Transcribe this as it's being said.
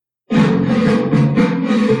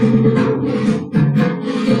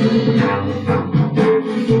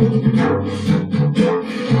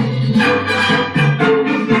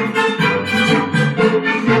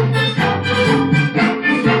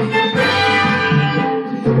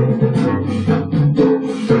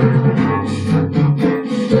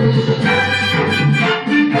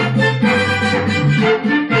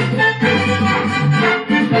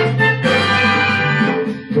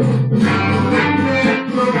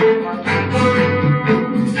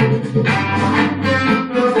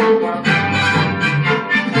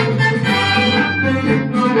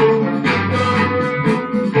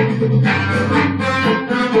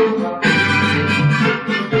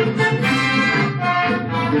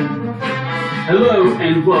Hello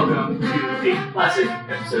and welcome to a classic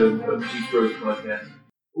episode of the Chiefs Bros Podcast.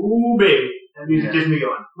 Ooh, baby. That music gets me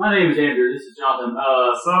going. My name is Andrew. This is Jonathan.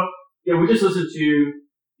 So, we just listened to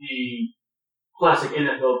the classic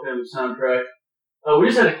NFL film soundtrack. We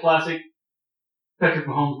just had a classic Patrick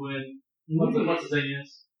Mahomes win. What's his name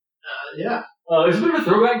is? yeah. It's a bit of a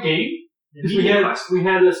throwback game. We had a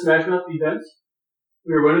Smash Mouth defense.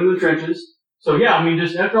 We were running in the trenches. So yeah, I mean,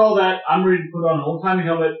 just after all that, I'm ready to put on an old-timey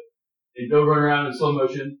helmet and go run around in slow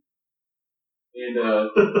motion. And,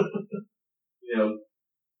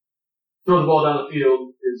 throw the ball down the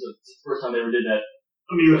field. It's the first time they ever did that.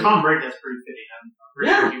 I mean, with Tom Brady, that's pretty fitting. I'm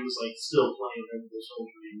pretty sure he was, still playing over those whole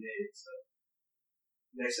 3 days, so.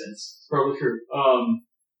 Makes sense. Probably true.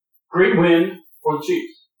 Great win for the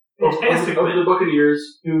Chiefs. Fantastic over the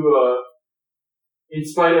Buccaneers, who, in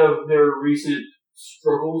spite of their recent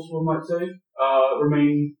struggles, one might say,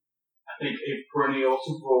 remain, I think, a perennial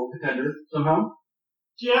Super Bowl contender somehow.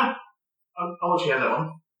 Yeah. I'll let you have that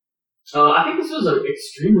one. I think this was an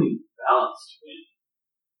extremely balanced win.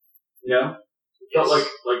 You know? It felt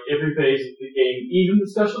like every phase of the game, even the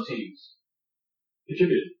special teams,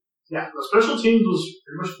 contributed. Yeah, the special teams was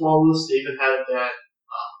pretty much flawless. They even had that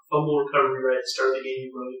fumble recovery right at the start of the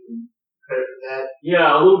game. Really credit for that.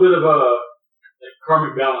 Yeah, a little bit of a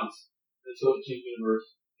karmic balance in the special team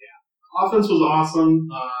universe. Yeah. Offense was awesome.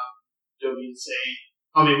 Don't need to say.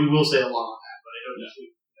 I mean, we will say a lot on that, but I don't need to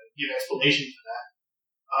give an explanation for that.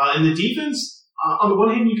 And the defense, on the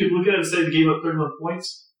one hand, you could look at it and say they gave up 31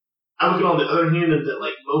 points. I look at it on the other hand, and that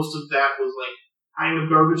most of that was kind of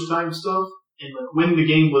garbage time stuff. And when the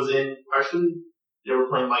game was in question, they were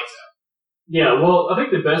playing lights out. Yeah, well, I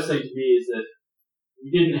think the best thing to me is that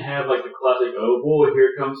we didn't have the classic, oh boy,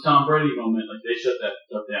 here comes Tom Brady moment. They shut that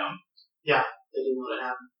stuff down. Yeah, they didn't let it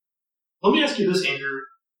happen. Let me ask you this, Andrew.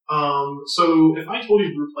 So if I told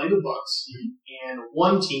you we were playing the Bucs and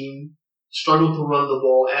one team struggled to run the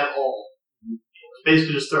ball at all, it was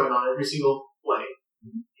basically just throwing on every single play,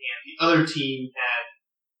 and the other team had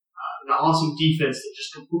an awesome defense that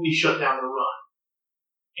just completely shut down the run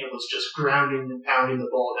and was just grounding and pounding the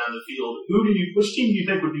ball down the field, which team do you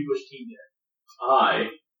think would be which team there? I, as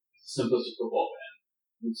a simplistic football fan,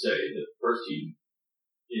 would say that the first team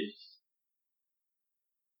is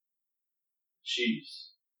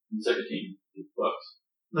Chiefs, and the second team is Bucs.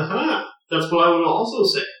 That's what I would also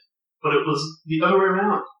say, but it was the other way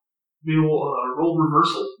around. We role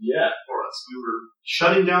reversal for us. We were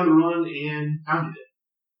shutting down the run and pounding it.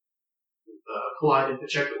 With Clyde and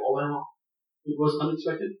Pacheco all in all. It was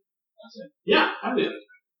unexpected, I'd say. Yeah, highly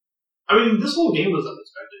unexpected. I mean, this whole game was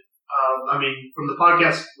unexpected. From the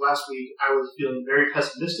podcast last week, I was feeling very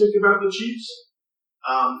pessimistic about the Chiefs.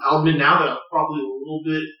 I'll admit now that I'm probably a little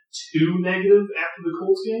bit too negative after the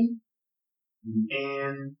Colts game. Mm-hmm.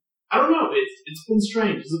 And I don't know, it's been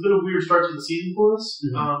strange. It's been a weird start to the season for us.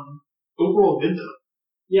 Mm-hmm. Overall good though.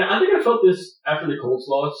 Yeah, I think I felt this after the Colts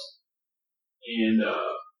loss. And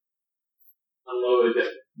I don't know if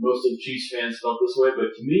most of the Chiefs fans felt this way,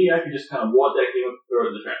 but to me, I could just kind of walk that game up and throw it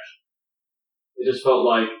in the trash. It just felt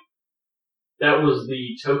like that was the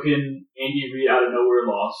token Andy Reid out of nowhere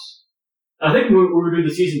loss. I think when we were doing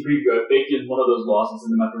the season preview, I baked in one of those losses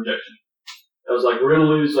into my projection. I was like, we're going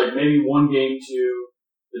to lose maybe one game to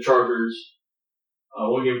the Chargers,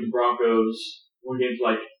 one game to the Broncos, one game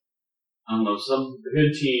to some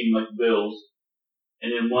good team like the Bills, and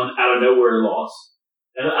then one out of nowhere loss.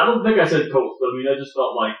 And I don't think I said Colts, but I just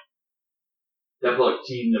felt like that felt like a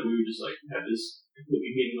team that we would just have this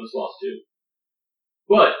completely meaningless loss to.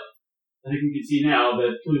 But I think we can see now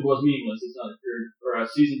that it truly was meaningless. It's not a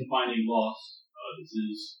season-defining loss. This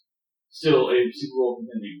is still a Super Bowl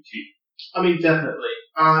contending team. I mean, definitely.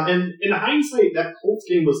 And in hindsight, that Colts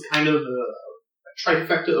game was kind of a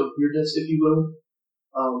trifecta of weirdness, if you will.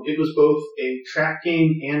 It was both a trap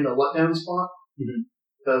game and a letdown spot. Mm-hmm.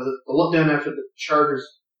 Because the letdown after the Chargers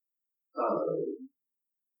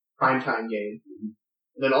primetime game, mm-hmm.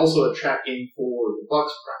 and then also a trap game for the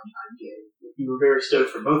Bucs primetime game. We were very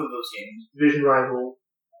stoked for both of those games. Division rival,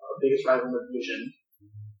 biggest rival in the division,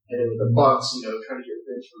 and then with the Bucs, trying to get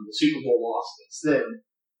revenge from the Super Bowl loss against them.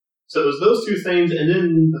 So it was those two things, and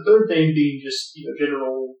then the third thing being just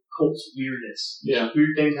general Colts weirdness. Yeah,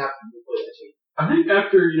 weird things happen when you play that team. I think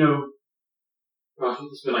after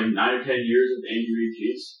it's been 9 or 10 years of the Andy Reid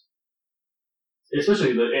Chiefs,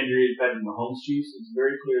 especially the Andy Reid Patrick Mahomes Chiefs, it's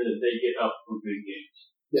very clear that they get up for big games.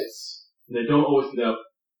 Yes, and they don't always get up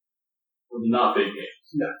for the not big games.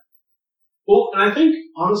 No. Well, and I think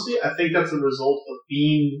honestly, that's a result of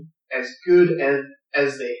being as good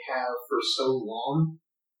as they have for so long,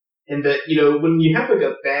 and that when you have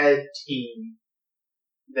a bad team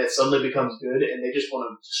that suddenly becomes good, and they just want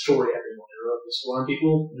to destroy everyone. They love to swarm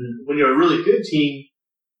people. Mm-hmm. When you're a really good team,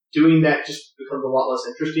 doing that just becomes a lot less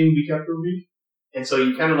interesting week after week. And so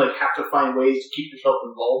you kind of like have to find ways to keep yourself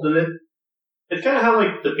involved in it. It's kind of how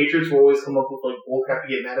like the Patriots will always come up with like bullcrap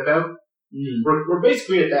to get mad about. We're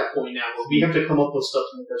basically at that point now where we have to come up with stuff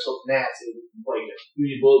to make ourselves mad so we can play it. We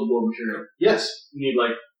need bulletin board material. Yes. We need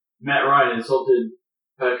like Matt Ryan insulted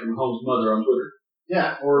Patrick Mahomes' mother on Twitter.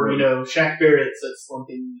 Yeah, or Shaq Barrett said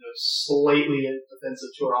something slightly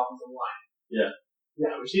offensive to our offensive line. Yeah.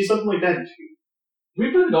 Yeah, we see something like that in two. Did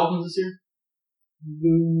we play the Dolphins this year?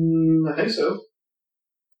 I think so.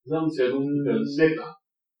 Is that on the schedule? Maybe not.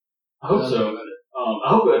 I hope so. I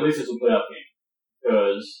hope at least it's a playoff game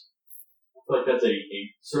because I feel like that's a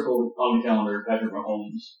circle on the calendar Patrick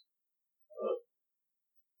Mahomes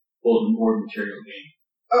bulletin board material game.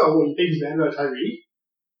 Oh, well, you think he's mad about Tyreek?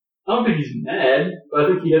 I don't think he's mad, but I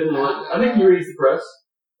think he definitely. I think he reads the press.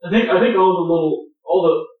 I think all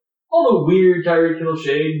the weird Tyreek Hill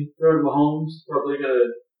shade thrown at Mahomes probably gonna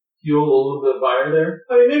fuel a little bit of fire there.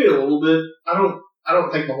 I mean, maybe a little bit. I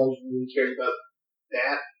don't think Mahomes really cares about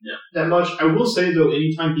that much. I will say though,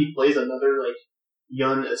 anytime he plays another like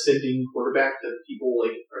young ascending quarterback that people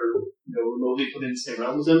like are remotely put in the same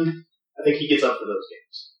realm as him, I think he gets up for those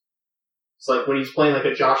games. It's like when he's playing like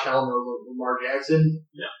a Josh Allen or Lamar Jackson.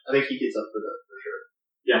 Yeah, I think he gets up for that for sure.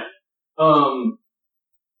 Yeah.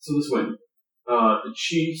 So this win, the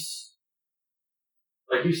Chiefs,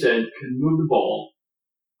 like you said, could move the ball.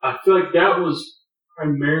 I feel like that was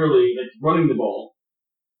primarily like running the ball.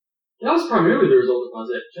 That was primarily the result of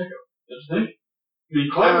Isaiah Pacheco. Don't you think? I mean,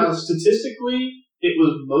 Clyde statistically, it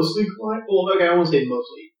was mostly Clyde. Well, okay, I won't say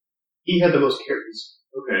mostly. He had the most carries.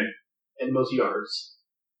 Okay. And most yards.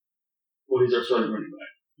 Well, he's our starting running back.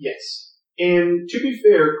 Yes. And to be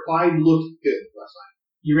fair, Clyde looked good last night.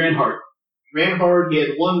 He ran hard. He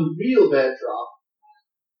had one real bad drop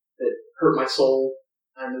that hurt my soul.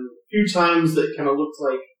 And a few times that kind of looked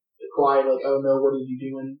like Clyde, like, oh no, what are you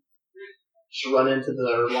doing? Just run into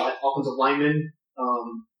the offensive lineman.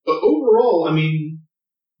 But overall, I mean,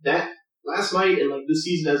 that last night and like this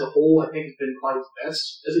season as a whole, I think has been Clyde's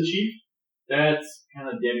best as a Chief. That's kind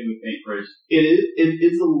of damning with faint praise. It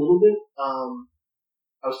is a little bit.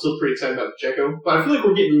 I was still pretty excited about Pacheco, but I feel like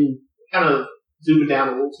we're getting kind of zooming down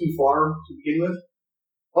a little too far to begin with.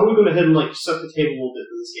 Why don't we go ahead and like set the table a little bit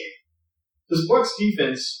for this game? This Bucs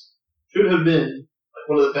defense should have been like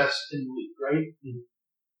one of the best in the league, right? Mm-hmm.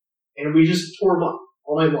 And we just tore them up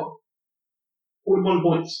all night long. 41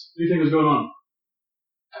 points. What do you think was going on?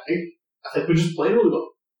 I think we just played really well.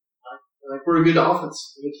 I think we're a good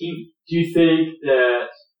offense, a good team. Do you think that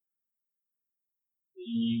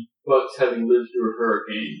the Bucs, having lived through a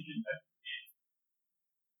hurricane, impacted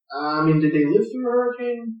I mean, did they live through a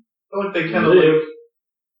hurricane? I feel like they kind of lived.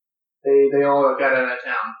 They all got out of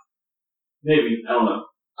town. Maybe. I don't know.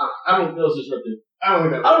 I don't feel disruptive. I don't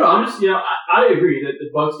think that. I don't know. I'm just, I agree that the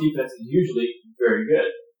Bucs defense is usually very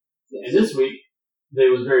good. Yes. And this week, they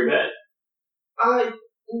was very bad.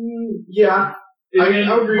 Yeah. I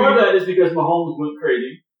agree. Part of that is because Mahomes went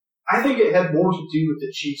crazy. I think it had more to do with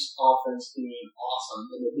the Chiefs' offense being awesome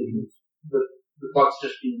than it did with the Bucs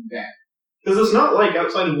just being bad. Because it's not like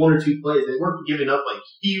outside of one or two plays, they weren't giving up like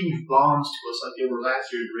huge bombs to us like they were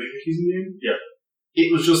last year in the regular season game. Yeah.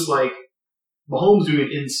 It was just like Mahomes doing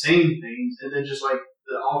insane things, and then just like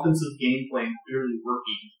the offensive game plan clearly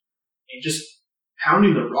working, and just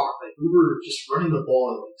pounding the rock. Like we were just running the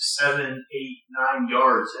ball at like 7, 8, 9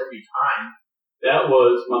 yards every time. That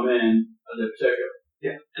was my man, Isaiah Pacheco.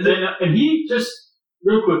 Yeah. And he just,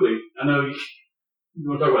 real quickly, I know you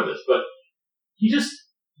want to talk about this, but he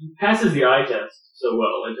passes the eye test so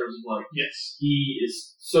well in terms of like, yes, he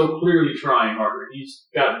is so clearly trying harder. He's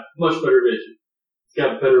got much better vision. He's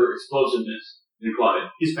got better explosiveness than Clyde.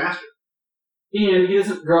 He's faster. And he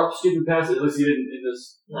doesn't drop stupid passes, at least he didn't in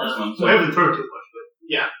this last one. So I haven't thrown too much, but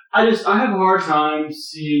yeah. I have a hard time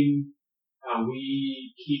seeing how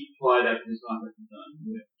we keep Clyde after his contract is done.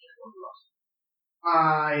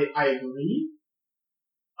 I agree.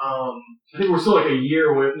 I think we're still like a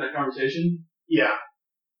year away from that conversation. Yeah.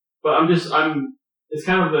 But it's kind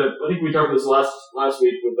of I think we talked about this last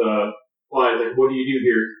week with Clyde, like, what do you do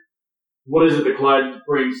here? What is it that Clyde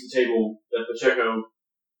brings to the table that Pacheco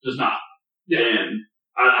does not? Yeah. And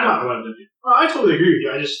I totally agree with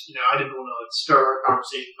you. I just, I didn't want to start our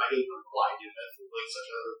conversation by hating on Clyde. I feel like such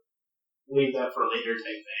a leave that for a later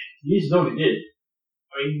type thing. You just know he did.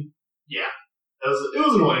 I mean, yeah. It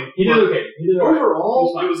was annoying. He did okay.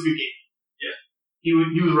 Overall, it was a good game. Yeah. He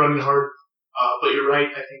was running hard. But you're right.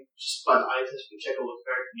 I think just by the eye test, Pacheco looked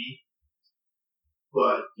better to me.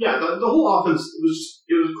 But yeah, the whole offense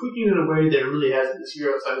it was clicking in a way that it really hasn't this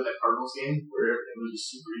year outside of that Cardinals game where everything was just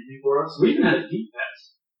super easy for us. We even had a deep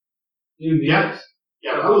pass. Yeah,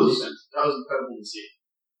 that was incredible to see.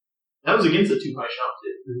 That was against a too high shot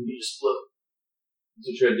too. He just split. That's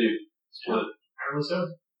what you had to do. Split. Apparently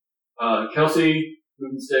so. Kelsey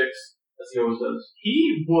moving sticks as he always does.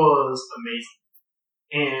 He was amazing,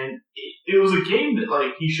 and it was a game that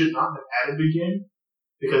like he should not have had a big game.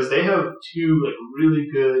 Because they have two like really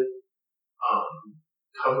good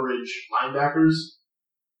coverage linebackers,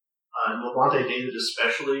 and Levante David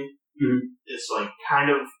especially. It's like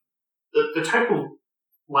kind of the type of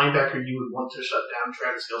linebacker you would want to shut down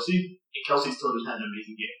Travis Kelsey. And Kelsey still just had an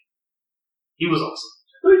amazing game. He was awesome.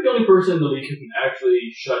 I think the only person in the league who can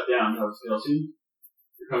actually shut down Travis Kelsey,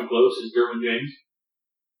 to come close, is Derwin James.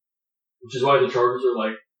 Which is why the Chargers are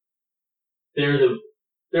like they're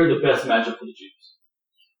the best matchup for the Chiefs.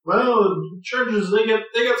 Well, Chargers they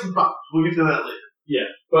got some problems. We'll get to that later. Yeah,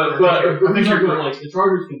 but I think you're right. Like the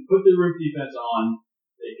Chargers can put the roof defense on,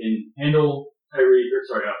 they can handle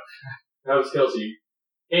Travis Kelsey,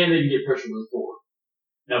 and they can get pressure with the forward.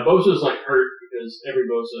 Now Bosa's like hurt because every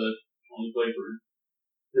Bosa only played for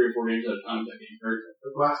 3 or 4 games at a time. That getting hurt. The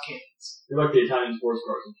glass cannons. They're like the Italian sports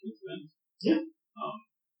cars in Houston. Yeah.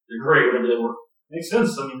 They're great whenever they work. Makes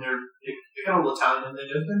sense. I mean, they got a little Italian in there,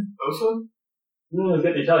 don't they? Bosa. No, they've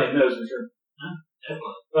got the Italian nose for sure.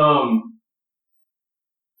 Definitely.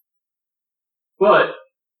 But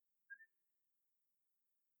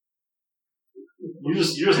you're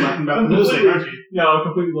just laughing about the nose thing, aren't you? No, I'm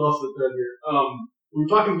completely lost the thread here. We were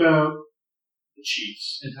talking about the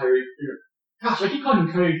Chiefs and Tyreek Hill. Gosh, I keep calling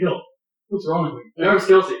him Tyreek Hill. What's wrong with me? Travis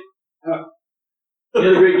Kelsey. He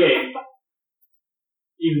had a great game,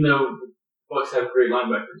 even though the Bucs have great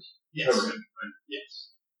linebackers. Yes. Cover him, right? Yes.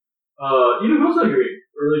 You know who else had a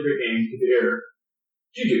really great game to the air?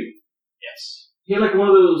 Juju. Yes. He had like one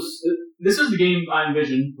of those. This was the game I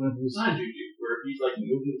envisioned when we signed Juju, where he's like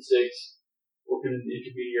moving the sticks, working in the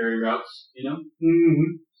intermediary routes. You know.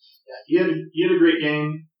 Mm-hmm. Yeah, he had a great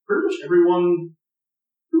game. Pretty much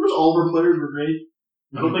all of our players were great.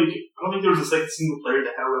 Mm-hmm. I don't think there was a single player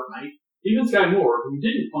that had a rough night. Even Sky Moore, who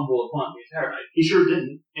didn't fumble a punt the entire night. He sure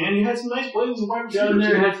didn't, and he had some nice plays and wide receivers. Yeah, and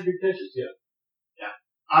there had some big catches. Yeah.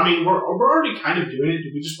 I mean, we're already kind of doing it.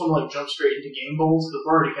 Do we just want to like jump straight into game bowls? Because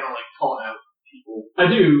we're already kind of like calling out people. I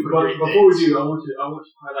do, but before we do, I want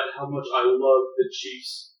to highlight how much I love the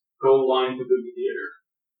Chiefs goal line for movie theater.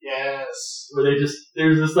 Yes. Where there's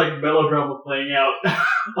this like melodrama playing out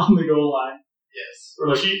on the goal line. Yes. Or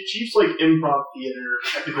like Chiefs like improv theater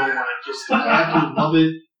at the goal line. Just I absolutely love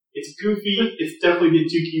it. It's goofy. It's definitely getting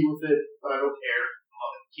too key with it, but I don't care. I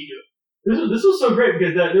love it. Keep doing it. This was so great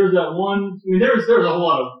because there was that one. I mean, there was a whole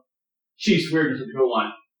lot of Chiefs weirdness at the goal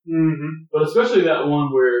line, but especially that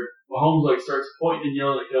one where Mahomes like starts pointing and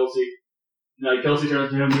yelling at Kelsey, and like Kelsey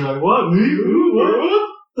turns to him and he's like, "What? Me? Who?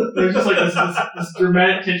 What?" There's just like this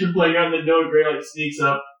dramatic tension playing out, and then Noah Gray like sneaks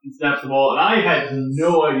up and snaps the ball, and I had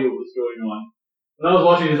no idea what was going on. When I was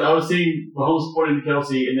watching this, I was seeing Mahomes pointing to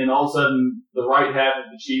Kelsey, and then all of a sudden the right half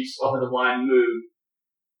of the Chiefs offensive line moved.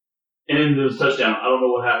 And then there was a touchdown. I don't know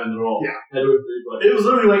what happened at all. Yeah. It was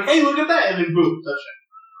literally like, hey, look at that, and then boom, touchdown.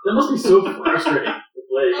 That must be so frustrating to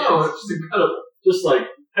play. Oh, it's just incredible. Just like, it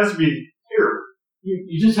has to be terrible.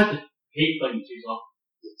 You just have to hate playing the Chiefs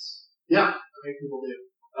offense. Yeah, I think people do.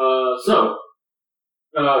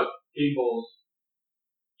 Game balls.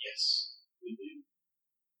 Yes. We do.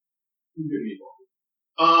 Good game balls.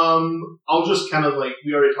 I'll just kind of like,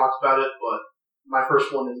 we already talked about it, but my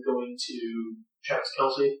first one is going to Travis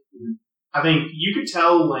Kelsey. Mm-hmm. I think you could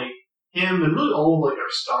tell, like, him and really all of, like, our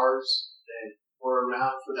stars that were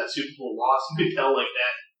around for that Super Bowl loss, you could tell, like,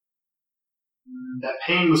 that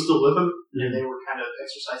pain was still with them, and they were kind of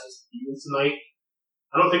exercising some demons tonight.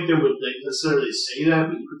 I don't think they would like, necessarily say that,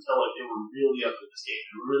 but you could tell, like, they were really up for this game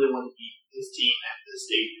and really wanted to beat this team at this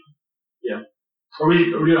stadium. Yeah. Are we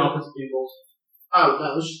doing offensive game balls? Oh,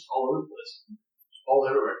 no, it's just all over the place. All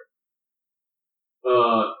everywhere.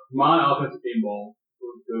 My offensive game ball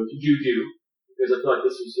would go to Juju, because I feel like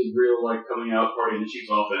this was his real, like, coming out party in the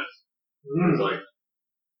Chiefs offense. It's like,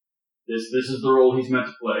 this is the role he's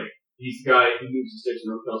meant to play. He's the guy who moves the sticks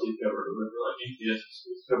and Kelsey's covered, or whatever, like, MTS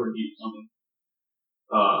is covered deep or something.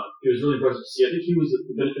 It was really impressive to see. I think he was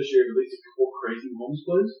the beneficiary of at least a couple crazy Mahomes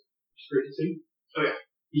plays, which is great to see. Oh, yeah.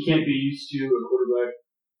 He can't be used to a quarterback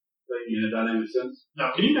playing in a dynamic sense.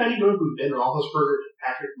 Now, can you imagine going from Ben Roethlisberger to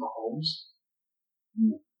Patrick Mahomes?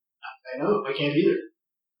 No. I know, I can't either.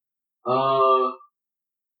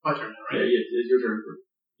 My turn now, right? Yeah, it's your turn for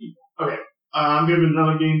Okay. I'm giving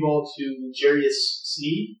another game ball to Jarius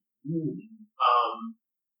Sneed.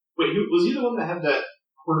 Wait, was he the one that had that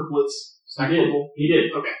quarter blitz sack fumble? He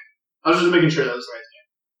did. Okay. I was just making sure that was the right thing.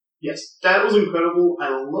 Yes, that was incredible.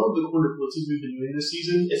 I love the corner blitzes we've been doing this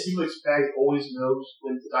season. It seems like Spags always knows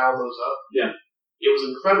when to dial those up. Yeah. It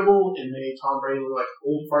was incredible, and made Tom Brady look like an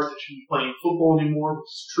old fart that shouldn't be playing football anymore,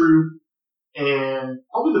 which is true. And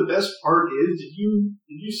probably the best part is, did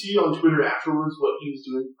you see on Twitter afterwards what he was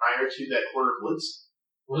doing prior to that corner blitz?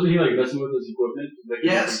 Wasn't he like messing with his equipment?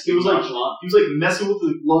 Yes, he was like messing with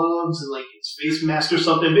the gloves and like his face mask or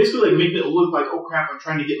something, basically like making it look like, oh crap, I'm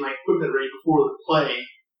trying to get my equipment ready before the play.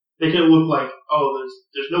 Making it look like, oh,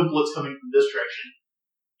 there's no blitz coming from this direction.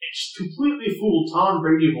 It just completely fooled Tom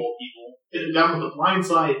Brady of all people. It got him with a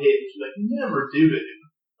blindside hit, which you like never do to him.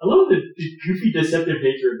 I love the goofy, deceptive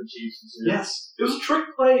nature of the Chiefs. Yes, it was a trick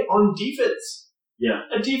play on defense. Yeah,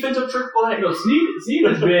 a defensive trick play. No, Snead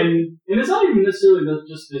has been, and it's not even necessarily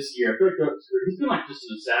just this year. I feel like he's been like just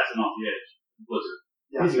an assassin off the edge. Blizzard.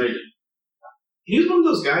 Yeah. He's amazing. He was one of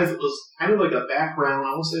those guys that was kind of like a background,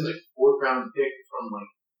 I want to say like 4th round pick from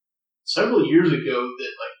like several years ago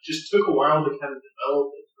that like just took a while to kind of develop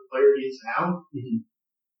into the player he is now. Mm-hmm.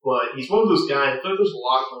 But he's one of those guys. I feel like there's a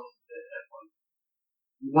lot of them that like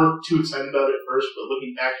you weren't too excited about it at first, but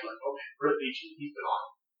looking back, you're like, oh man, Brett Veach, he's been on.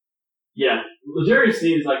 Yeah, L'Jarius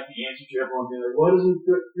Sneed is like the answer to everyone being like, why doesn't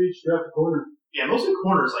Veach draft a corner? Yeah, most of the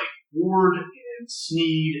corners like Ward and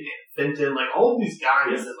Sneed and Fenton, like all of these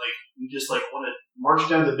guys that like we just like want to march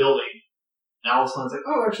down the building. Now all of a sudden it's like,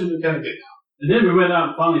 oh, actually they're kind of good now. And then we went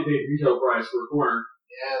out and finally paid retail price for a corner.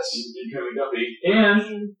 Yes. In Trey McDuffie.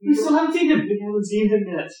 And we still haven't seen him. We haven't seen him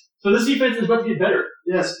yet. So this defense is about to get better.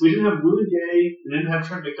 Yes. We didn't have Willie Gay. We didn't have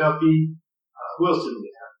Trent McDuffie. Who else did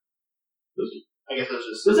we have? Those two. I guess that's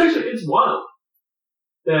just... It's wild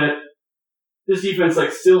that this defense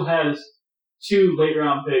like still has 2 late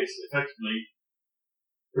round picks effectively.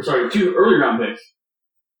 Or sorry, 2 early round picks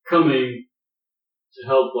coming to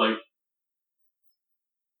help like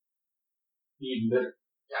even better.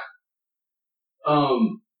 Yeah.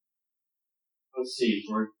 Let's see.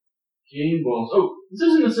 For game balls. Oh, this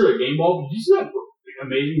isn't necessarily a game ball. Did you see that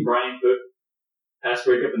amazing Brian Cook pass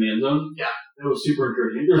breakup in the end zone? Yeah. It was super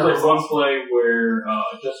encouraging. There was like one play where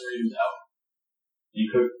Justin Reed was out. And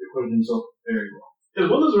Cook acquitted himself very well. It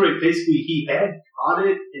was one of those where basically he had caught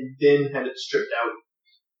it and then had it stripped out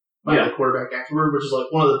by the quarterback afterward, which is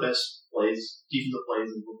like one of the best plays, defensive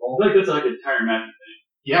plays in football. I feel like that's like a Tyrann Mathieu thing.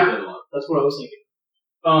 Yeah, that's what I was thinking.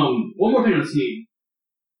 One more thing on Snead.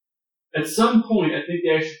 At some point, I think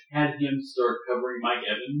they actually had him start covering Mike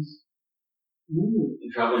Evans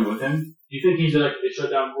and traveling with him. Do you think he's like a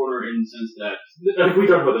shutdown corner in the sense that, like we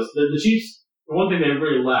talked about this, the Chiefs, the one thing they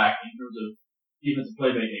really lack in terms of defensive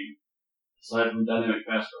playmaking, aside from dynamic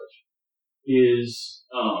pass rush, is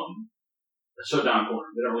a shutdown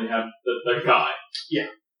corner. They don't really have the guy.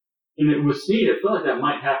 Yeah. And with Snead, I feel like that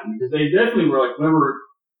might happen because they definitely were like, whenever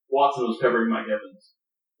Watson was covering Mike Evans,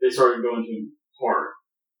 they started going to him hard.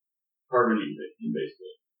 Carboning him,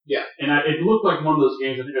 basically. Yeah. And it looked like one of those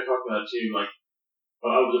games, I think I talked about it too, like,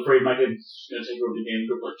 I was afraid Mike Evans was going to take over the game and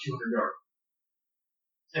go for like 200 yards.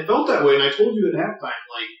 It felt that way, and I told you at halftime,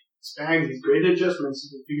 like, Spags, he's great at adjustments, he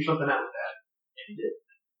can figure something out with that. And he did.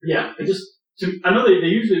 Yeah, I know they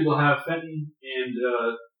usually will have Fenton, and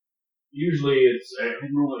usually it's, I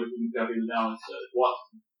think normally we've got now it's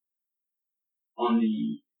Watson on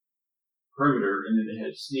the perimeter, and then they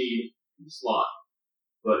had Snead in the slot.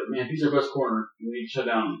 But man, if he's our best corner, we need to shut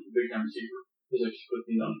down a big time receiver. Because I just put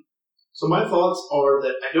things on. So my thoughts are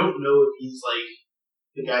that I don't know if he's like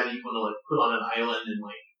the guy that you want to like put on an island and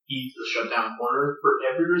like he's the shutdown corner for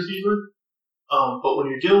every receiver. But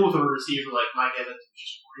when you're dealing with a receiver like Mike Evans, who's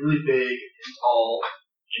just really big and tall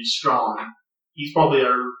and strong, he's probably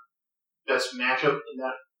our best matchup in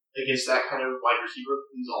that against that kind of wide receiver.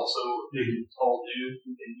 He's also a big and tall dude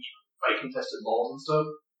who can fight contested balls and stuff.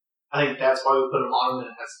 I think that's why we put him on him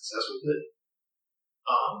and had success with it.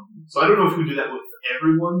 So I don't know if we do that with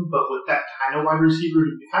everyone, but with that kind of wide receiver,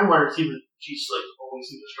 the kind of wide receiver the Chiefs like always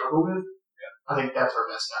seem to struggle with, I think that's our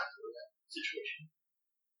best guy for that situation.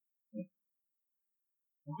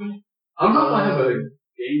 Okay. I don't know if I have a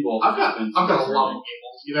game ball. I've got a lot of game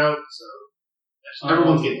balls, so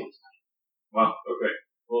everyone's getting one tonight. Wow, okay.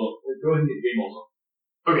 Well, go ahead and get game balls.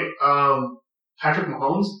 Okay, Patrick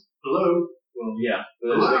Mahomes, hello. Well, yeah,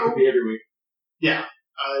 but that could be every week. Yeah,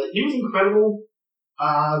 he was incredible.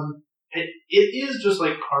 It is just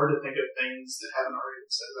like hard to think of things that haven't already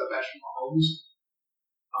been said about Patrick Mahomes.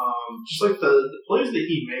 Just like the plays that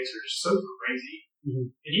he makes are just so crazy.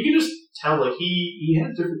 Mm-hmm. And you can just tell, like, he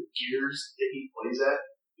has different gears that he plays at,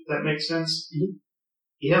 if that makes sense. Mm-hmm.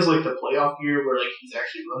 He has, like, the playoff gear where, like, he's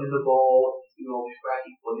actually running the ball, he's doing all these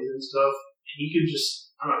wacky plays and stuff. And he could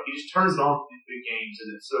just, I don't know, he just turns it on for these big games,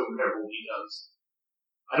 and it's so incredible what he does.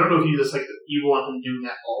 I don't know if you want him doing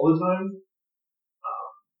that all the time,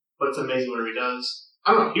 but it's amazing whatever he does.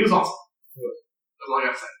 I don't know, he was awesome. That's all I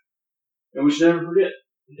gotta say. And we should never forget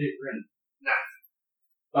to take for granted.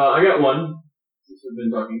 Nah. I got one, since we've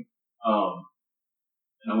been talking.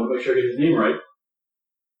 And I want to make sure I get his name right.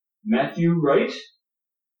 Matthew Wright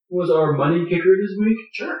was our money kicker this week.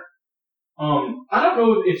 Sure. I don't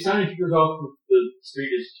know if signing kickers off the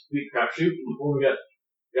street is a complete crapshoot. Before we got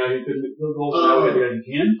the guy who couldn't field goals, now we got the guy who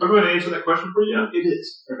can. I'm going to answer that question for you. Yeah. It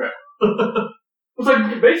is. Okay. It's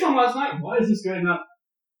like, based on last night, why is this guy not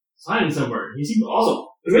signing somewhere? He seemed awesome.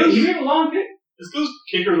 He made a long kick. It's because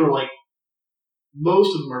kickers are like,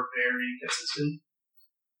 most of them are very consistent.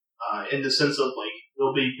 In the sense of like,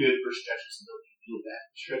 they'll be good for stretches and they'll be really bad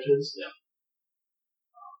for stretches. Yeah.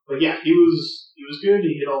 But yeah, he was good.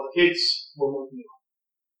 He hit all the hits. One more thing.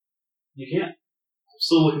 You can't. I'm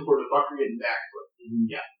still looking forward to Bucker getting back, but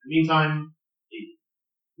yeah. In the meantime, he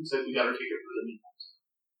said we got our ticket for the meantime.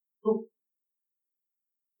 Cool.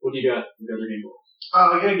 What do you got? You got your game ball.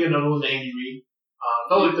 I gotta get another one to Andy Reid.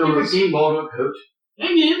 Felt like there was game ball to a coach.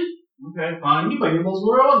 Dang it. Okay, fine. You play game balls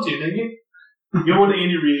where I want to, dang it. Going to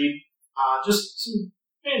Andy Reid. Just some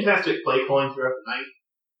fantastic play calling throughout the night.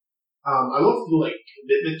 I love the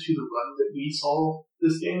commitment to the run that we saw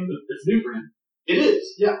this game. It's new for him. It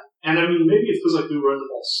is, yeah. And I mean, maybe it's because we run the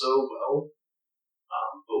ball so well.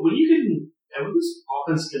 But when you can, and when this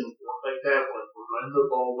offense can work like that, we're running the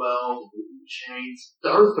ball well, we're moving the chains.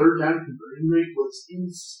 Our third down conversion rate was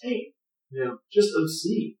insane. Yeah, just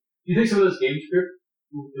obscene. Do you think some of this game script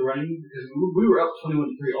with the running, because we were up 21-3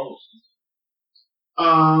 almost?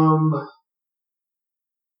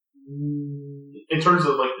 In terms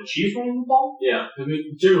of the Chiefs running the ball? Yeah, I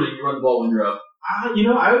mean, generally you run the ball when you're up. I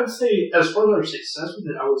would say, as far as our success with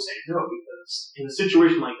it, I would say no, because in a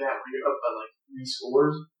situation like that where you're up by 3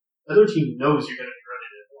 scores, the other team knows you're going to be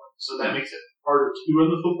running it more. So that makes it harder to run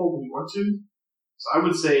the football when you want to. So I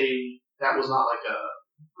would say that was not a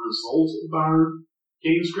result of our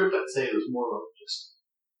game script. I'd say it was more just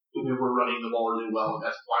we were running the ball really well, and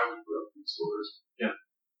that's why we were up 3 scores. Yeah.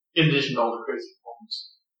 In addition to all the crazy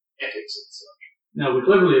performance ethics and stuff. Now, we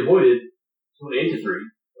cleverly avoided 28-3.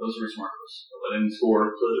 That was very smart of us. Letting them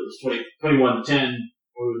score, so it was 21-10.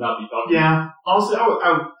 We would not be talking. Yeah. Honestly, I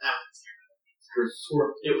would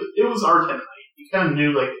score. It was our kind of night. You kind of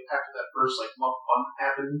knew, after that first, muff punt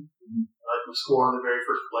happened, we score on the very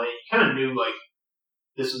first play, you kind of knew,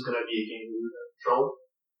 this was going to be a game we were going to control.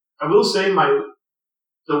 I will say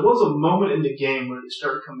there was a moment in the game where they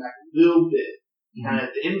started to come back a little bit. And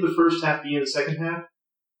at the end of the first half, beginning of the second half,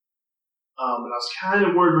 and I was kind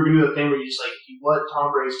of worried we were going to do the thing where you just you let Tom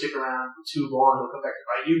Brady stick around for too long, he'll come back to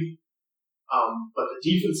bite you. But the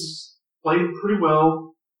defense played pretty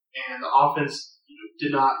well, and the offense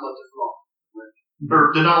did not let their foot off,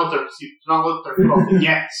 or did not let their foot off the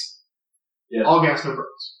gas. Yeah. All gas, no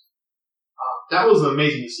brakes. That was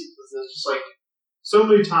amazing to see because it's just so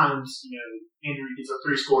many times Andrew gets up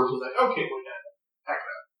 3 scores, he's like, okay, we're done, pack it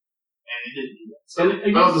up, and he didn't do that. So I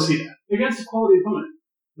love to see that against a quality opponent.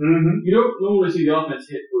 Mm-hmm. You don't normally see the offense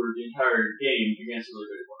hit for the entire game against a really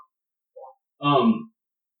good opponent.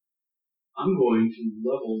 I'm going to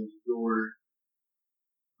level your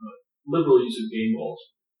liberal use of game balls.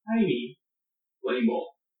 Tiny playing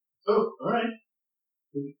ball. Oh, alright.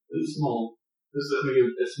 It's small. This is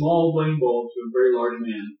a small playing ball to a very large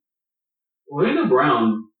man. Orlando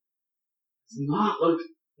Brown does not look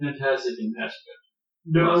fantastic in pass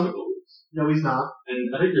protection. No, he's not.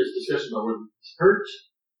 And I think there's discussion about whether he's hurt.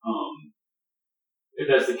 If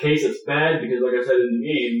that's the case, it's bad because, like I said in the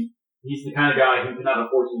game, he's the kind of guy who cannot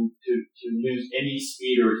afford to lose any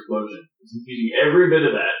speed or explosion. He's using every bit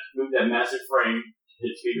of that to move that massive frame to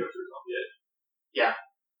hit speed rushers off the edge. Yeah.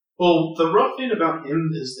 Well, the rough thing about him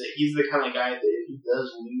is that he's the kind of guy that if he does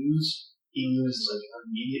lose, he loses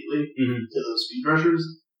immediately to those speed rushers.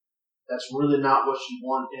 That's really not what you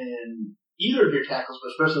want in either of your tackles,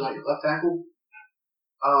 but especially not your left tackle.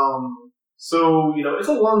 So, it's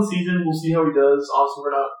a long season. We'll see how he does. Obviously,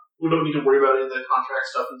 we don't need to worry about any of the contract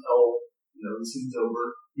stuff until, the season's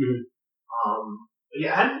over. But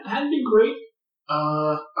yeah, hadn't been great.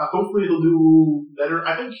 Hopefully he'll do better.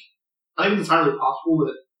 I think it's entirely possible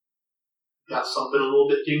that he got something a little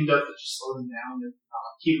bit dinged up that just slowed him down and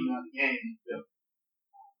keep him out of the game.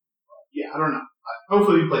 Yeah, I don't know.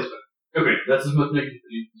 Hopefully he plays better. Okay, that's as much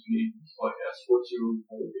negativity as we need in this podcast. What's your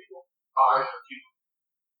other people? I have a few.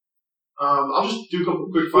 I'll just do a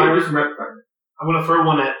couple quick fire. Just rapid fire. I'm going to throw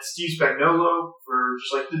one at Steve Spagnuolo for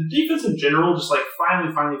just like the defense in general. Just like finally,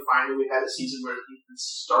 we had a season where the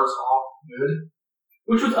defense starts off good,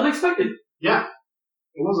 which was unexpected. Yeah,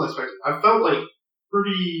 it was unexpected. I felt like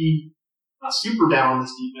pretty not super down on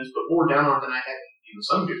this defense, but more down on it than I had in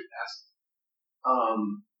some good past.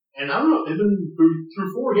 And I don't know. They've been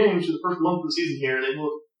through 4 games through the first month of the season here. They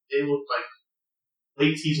look like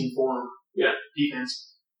late season form. Yeah,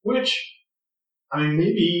 defense, which I mean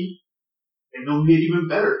maybe they'll get even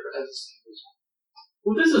better as the season goes on.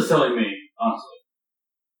 What this is telling me, honestly,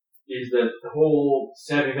 is that the whole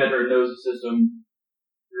savvy veteran knows the system,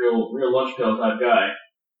 real lunch pail type guy,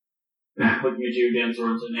 looking at you, Dan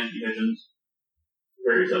Sorensen, Anthony Hitchens,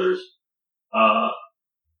 various others,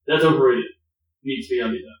 that's overrated. Needs to be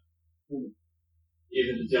on defense.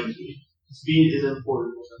 Even if it's young speed. Speed is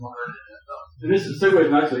important with the modern NFL. And this segues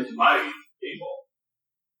nicely to my game ball,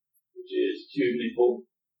 which is to Nick Bolton.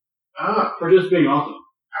 For just being awesome.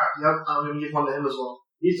 Yep, I'm going to give one to him as well.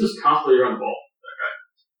 He's just constantly around the ball, that guy.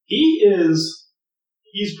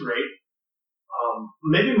 He's great.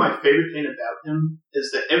 Maybe my favorite thing about him is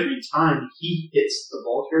that every time he hits the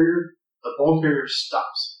ball carrier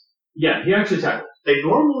stops. Yeah, he actually tackles. They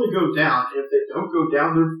normally go down, and if they don't go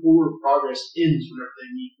down, their forward progress ends whenever they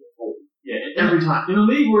meet the ball. Yeah, every time. In a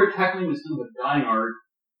league where tackling is kind of a dying art,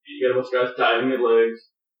 you got a bunch of guys diving at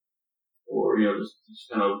legs, or, just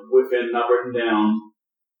kind of whiff in, not breaking down.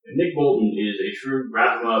 And Nick Bolton is a true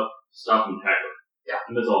wrap him up, stop him tackler. Yeah.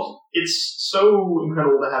 And that's awesome. It's so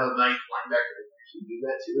incredible to have a nice linebacker that can actually do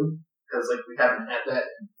that too. Because, we haven't had that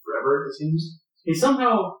in forever, it seems. He's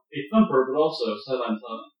somehow a thumper, but also sideline.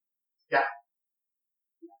 Yeah.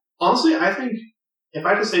 Honestly, I think, if I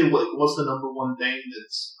had to say what's the number one thing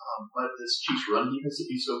that's led this Chiefs run defense to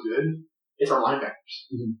be so good, it's our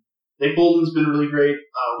linebackers. Mm-hmm. Nick Bolton's been really great.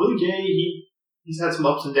 Willie Gay, he's had some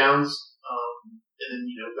ups and downs, and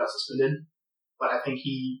then, got suspended. But I think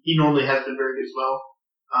he normally has been very good as well.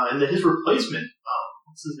 And then his replacement,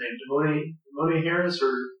 what's his name? Demone Harris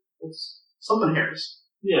or something Harris?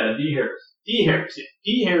 Yeah, D. Harris. D. Harris, yeah.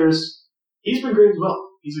 D. Harris, he's been great as well.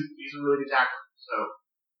 He's a really good tackler. So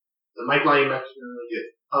the Mike linebackers have been really good.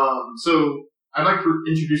 So I'd like to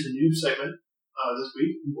introduce a new segment this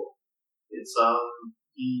week. It's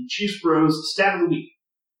the Chiefs Bros Stat of the Week.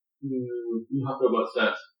 You have to go about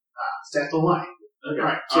stats. Stats don't lie. Okay. All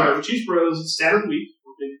right. So the Chiefs Bros Stat of the Week.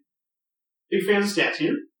 We're big fans of stats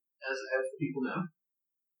here, as people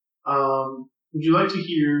know. Would you like to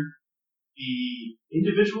hear the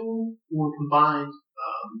individual or combined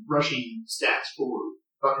rushing stats for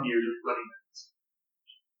Buccaneers running backs?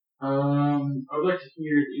 I would like to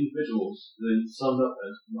hear the individuals, then summed up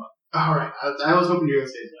as combined. All right. I was hoping you were going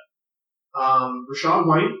to say that. Rachaad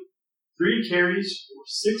White, 3 carries for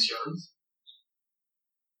 6 yards.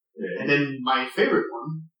 Yeah. And then my favorite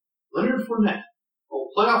one, Leonard Fournette,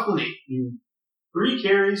 playoff Lenny. 3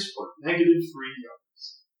 carries for -3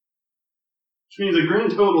 yards. Which means a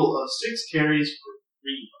grand total of 6 carries for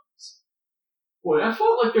 3 yards. Boy, I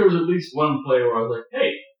felt like there was at least one play where I was like,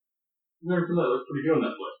 hey, Leonard Fournette looked pretty good on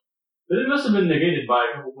that play. But it must have been negated by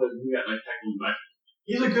a couple plays when we got tackled back.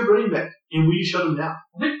 He's a good running back, and we shut him down.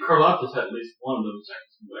 I think Karlaftis had at least one of those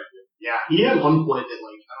tackles back there. Yeah, he had one point that, I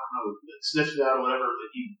don't know, sniffed it out or whatever,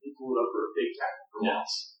 but he blew it up for a big tackle for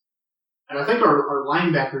loss. And I think our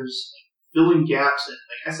linebackers, filling gaps, and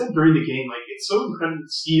like I said during the game, it's so incredible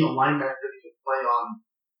to see a linebacker that can play on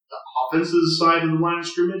the offensive side of the line of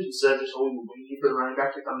scrimmage instead of just only waiting for the running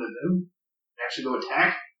back to come to them and actually go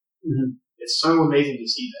attack. Mm-hmm. It's so amazing to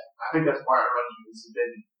see that. I think that's why our running defense has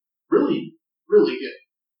been really, really good.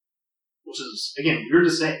 Which is, again, weird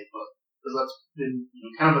to say, but because that's been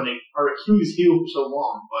kind of our Achilles heel for so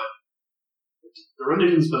long, but the run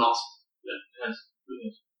defense has been awesome. Yeah, it has.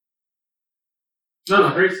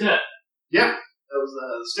 No, great stat. Yeah, that was the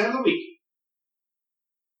stat of the week.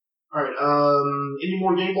 Alright, any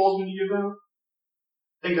more game balls we need to give out?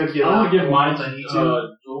 I think I'd give I want to give mine to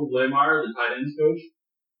Joel Blameyer, the tight ends coach,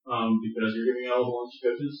 because you're giving all the ones to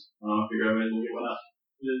coaches. I figure I may as well get one out.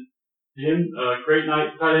 Him, great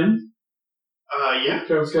night tight end. Yeah.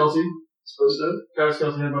 Travis Kelce. Suppose so. Travis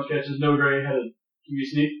Kelce had a bunch of catches. Noah Gray had a QB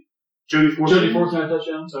sneak. Jody Fortson had a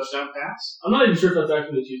touchdown. Touchdown pass. I'm not even sure if that's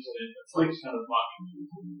actually the Chiefs' tight end. That's kind of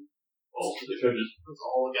mocking all to the coaches. That's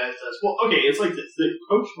all the guy says. Well, okay, it's like this. The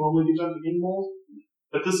coach normally gives out the game balls,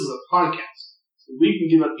 but this is a podcast. So we can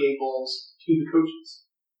give out game balls to the coaches.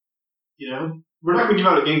 We're not going to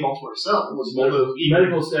give out a game ball to ourselves.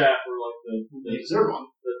 Medical staff or they deserve one.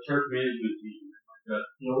 The turf management team.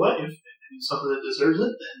 You know what? If it's something that deserves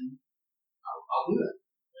it, then I'll do that.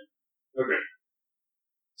 Okay.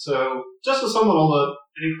 So, just to sum it all up,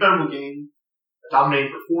 an incredible game.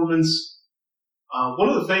 dominating performance. One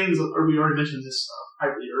of the things, or we already mentioned this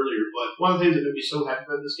privately earlier, but one of the things that made me so happy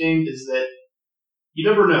about this game is that you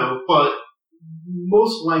never know, but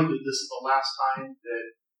most likely this is the last time that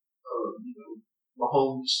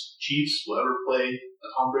Mahomes Chiefs will ever play a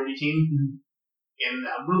Tom Brady team. Mm-hmm. And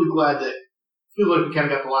I'm really glad that I feel like we kind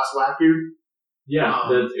of got the last lap here. Yeah,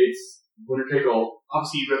 it's winner take all.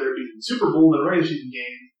 Obviously, you'd rather be in the Super Bowl than a regular season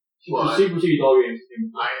game. Super Seed all games.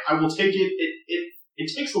 I will take it. It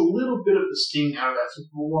takes a little bit of the sting out of that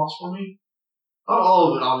Super Bowl loss for me. Not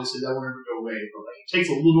all of it, obviously, that won't ever go away, but like, it takes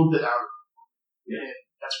a little bit out of it. Yeah,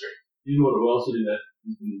 that's great. You know what will also do that?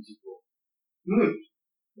 In the Super Bowl.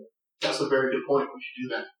 That's a very good point. We should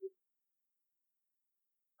do that.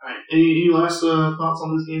 Alright, any last thoughts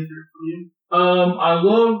on this game from you? I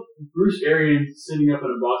love Bruce Arians sitting up in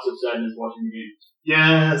a box of sadness watching the game.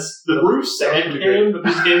 Yes, the Bruce sad kid of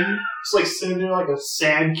this game. It's like sitting there like a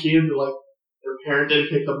sad kid that like their parent didn't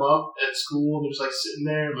pick them up at school and they're just like sitting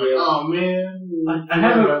there and like, oh man. I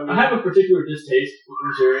have a particular distaste for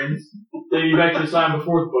Bruce Arians dating back to the time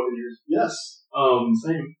before the Buccaneers. Yes.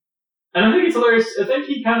 Same. And I think it's hilarious. I think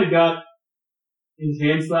he kind of got his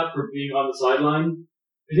hand slapped for being on the sideline.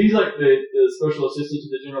 He's like the special assistant to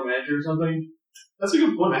the general manager or something. That's a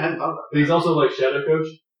good point. I hadn't thought about that. But he's also like shadow coach.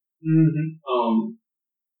 Mm-hmm.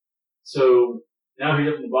 So now he's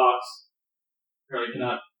up in the box. Apparently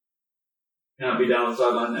cannot be down on the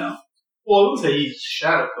sideline now. Well, I wouldn't say he's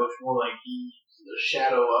shadow coach, more like he's the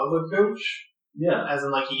shadow of a coach. Yeah. As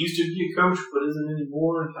in like he used to be a coach but isn't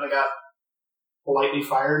anymore and kind of got politely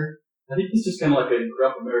fired. I think he's just kind of like a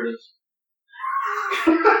gruff emeritus.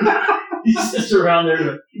 He's just around there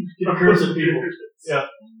to curse at people. Yeah.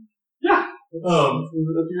 Yeah. That's a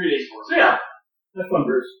great age for him. So yeah. Have fun,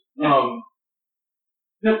 Bruce. Yeah.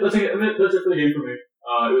 Nope, that's it for the game for me.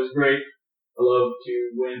 It was great. I love to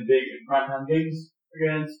win big in primetime games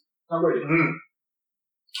against Tom Brady.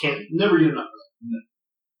 Can't never get enough of that. No.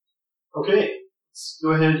 Okay. Let's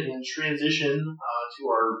go ahead and transition to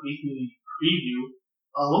our weekly preview.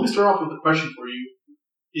 Let me start off with a question for you.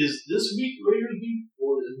 Is this week Raiders week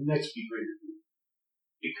or is next week Raiders week?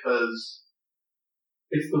 Because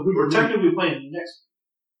it's the week we're technically playing next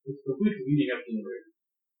week. It's the week leading up to the Raiders.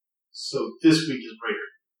 So this week is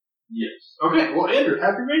Raiders. Yes. Okay, well Andrew,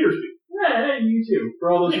 happy Raiders week. Yeah, hey, you too.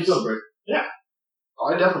 For all those who celebrate. Yeah.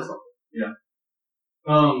 Oh, I definitely celebrate. Yeah.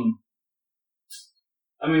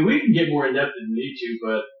 I mean, we can get more in depth if we need to,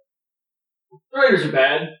 but the Raiders are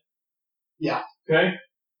bad. Yeah. Okay?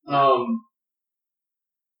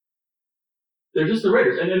 They're just the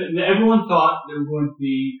Raiders. And then everyone thought they were going to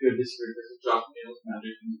be good this year because of Josh McDaniels,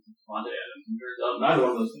 Magic, and Devontae Adams. And turns out neither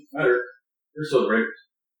one of those things matter. They're still the Raiders.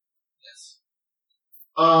 Yes.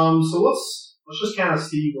 So let's just kind of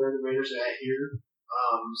see where the Raiders are at here.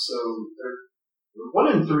 So they're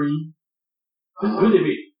 1-3. Who did they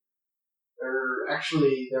beat?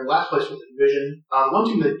 They're last place with the division. The one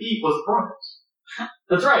team they beat was the Broncos.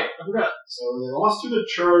 That's right. I forgot. So they lost to the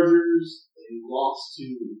Chargers, they lost to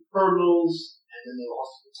the Cardinals, and then they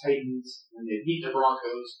lost to the Titans, and they beat the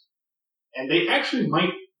Broncos. And they actually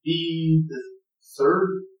might be the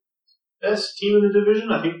third best team in the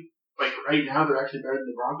division. I think, like, right now they're actually better than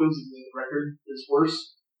the Broncos, even though the record is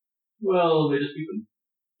worse. Well, they just beat them.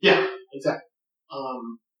 Yeah, exactly.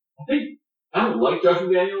 I don't like Josh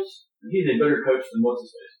McDaniels. He's a better coach than what's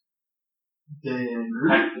his face.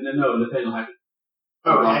 Nathaniel Hackett.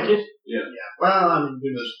 Oh, Hackett? Yeah. Well, I mean, who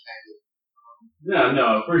knows Hackett?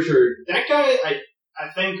 No, for sure. That guy, I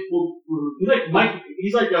think, he's like Mike.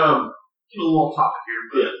 He's like getting a little off topic here,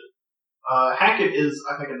 but Hackett is,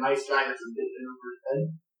 I think, a nice guy that's a bit in over his head.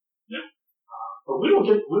 Yeah. But we don't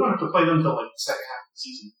have to play them until like the second half of the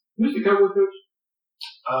season. Who's the Cowboy coach?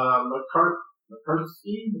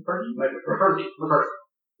 McCarthy.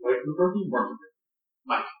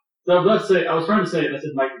 Mike. So I was trying to say it, and I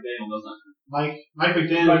said Mike McDaniel. That's not true. Mike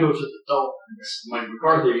McDaniel coaches the Dolphins. Mike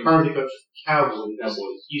McCarthy coaches the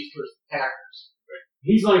Cowboys. He's coached the Packers. Right.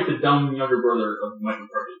 He's like the dumb younger brother of Mike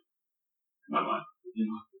McCarthy. In my mind.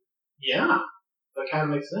 Yeah. That kind of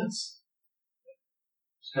makes sense.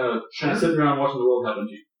 Just kind of sitting around watching the world happen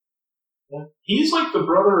to you. Yeah. He's like the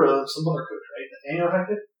brother of some other coach, right? Nathaniel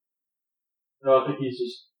Hackett? No, I think he's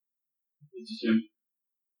just him.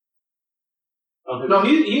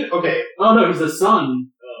 Okay. Oh no, he's the son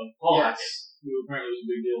of Paul yes. Hackett, who apparently was a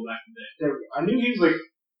big deal back in the day. There we go. I knew he was like,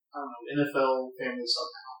 I don't know, NFL family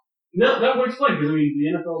somehow. No, that would explain, because I mean,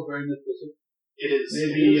 the NFL is very mythical. It is.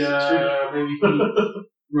 Maybe he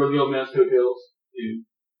rode the old man's coattails to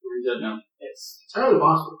where he's at now. It's entirely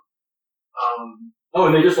possible.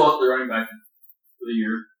 And they just lost their running back for the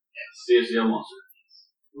year. Yes. CSCL monster.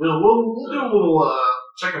 We'll do a little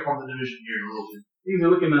checkup on the division here in a little bit. Things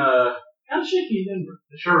are looking kind of shaky in Denver.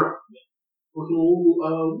 Sure. Looking a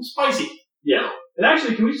little spicy. Yeah. And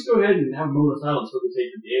actually, can we just go ahead and have a moment of silence for the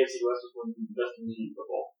take that the AFC West is one of the best division in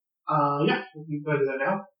football? Yeah, we can go do that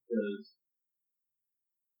now.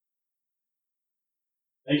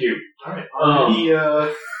 Thank you. All right.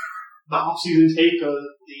 The off-season take of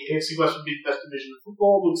the AFC West would be the best division in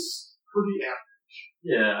football looks pretty average.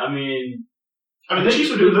 Yeah, I mean, the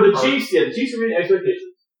Chiefs are doing their part. The Chiefs are meeting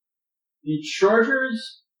expectations. The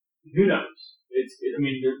Chargers, who knows?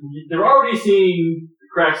 They're already seeing the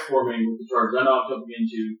cracks forming with the Chargers. I know I'm jumping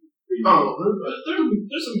into.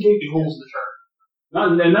 There's some gaping holes in the chart.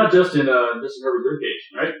 Not just in Justin Herbert's ribcage,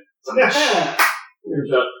 right? Yeah.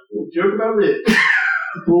 Here's a joke about it.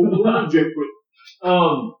 Joke with.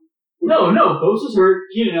 No, Bosa's hurt.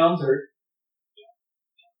 Keenan Allen's hurt.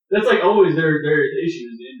 That's like always their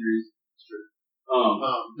issues, the injuries. It's true.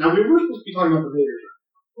 Now we were supposed to be talking about the Raiders.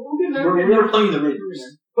 We're playing the Raiders.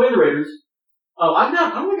 Playing the Raiders. I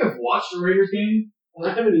don't think I've watched a Raiders game. I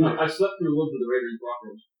haven't even. I slept through a little bit of the Raiders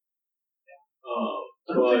Broncos.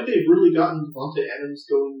 I don't think they've really gotten Devontae Adams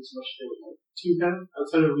going as much as they would like to have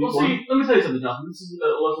outside of week 1. See, let me tell you something, Jonathan. This is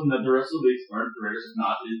a lesson that the rest of the league's learned. The Raiders have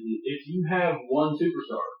not. Is if you have one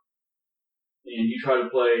superstar and you try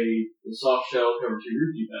to play the soft shell cover 2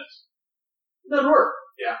 group defense, it doesn't work.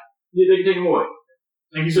 Yeah, they can take him away.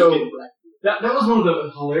 So that was one of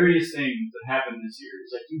the hilarious things that happened this year.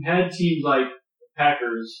 It's like you had teams like the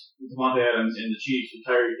Packers with Devontae Adams and the Chiefs with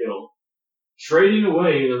Tyreek Hill trading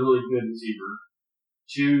away the really good receiver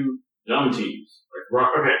to dumb teams.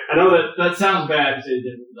 Okay, I know that sounds bad to say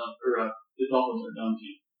the Dolphins are a dumb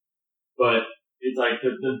team, but it's like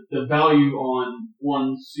the value on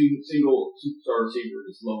one single superstar receiver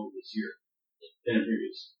is lower this year than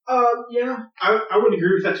previous. Yeah, I would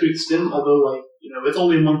agree with that to an extent. Although, it's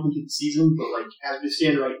only a month into the season, but as we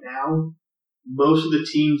stand right now, most of the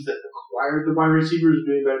teams that acquired the wide receivers are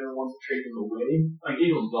doing better than the ones that traded them away. Like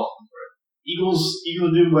Eagles, Dolphins, right? Eagles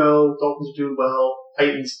are doing well. Dolphins are doing well.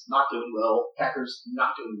 Titans not doing well. Packers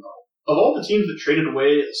not doing well. Of all the teams that traded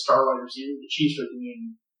away a star wide receiver, the Chiefs are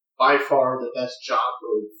doing by far the best job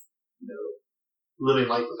of living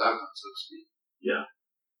life without them, so to speak. Yeah.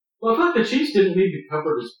 Well, I thought the Chiefs didn't need to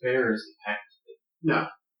cover as fair as the Packers did. No,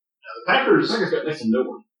 the Packers got next to no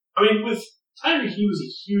one. I mean, with Tyreek, he was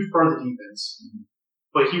a huge part of the defense,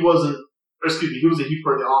 but he wasn't. He was a huge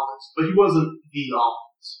part of the offense, but he wasn't the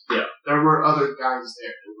offense. Yeah. There were other guys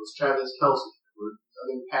there. There was Travis Kelce. There were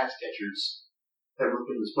other pass catchers that were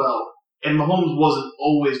good as well. And Mahomes wasn't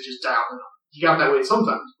always just dialing up. He got that way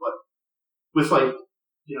sometimes, but with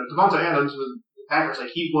Devontae Adams with the Packers,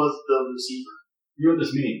 he was the receiver. You know what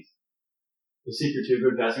this means? The secret to a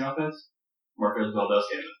good passing offense? Marquez Valdez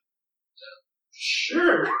came in.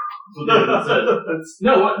 Sure.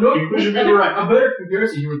 No, you should be right. A better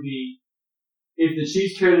comparison here would be if the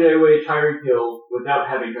Chiefs traded away Tyreek Hill without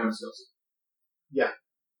having Travis Kelce. Yeah.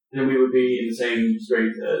 Then we would be in the same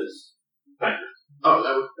straits as Packers. Oh,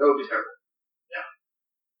 that would be terrible.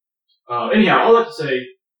 Yeah. Anyhow, all that to say,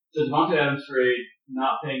 the Devontae Adams trade,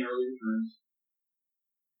 not paying early returns.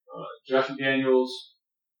 Josh McDaniels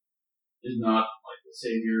is not the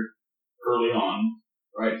savior early on,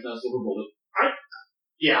 right? It's not a silver bullet.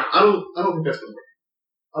 I don't think that's going to work.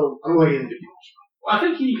 I don't like him to be much. Well, I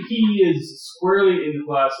think he is squarely in the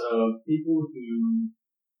class of people who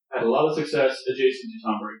had a lot of success adjacent to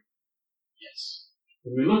Tom Brady. Yes. I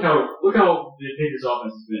mean, look how the Patriots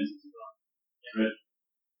offense has been since he's on. Right?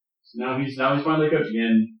 So now he's finally coaching,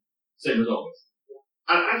 and same results.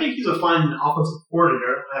 I think he's a fine offensive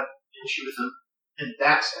coordinator. I have an issue with him in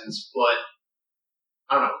that sense, but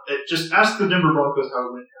I don't know. Just ask the Denver Broncos how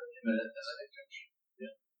it went having him as a head coach.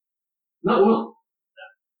 Yeah. Not well.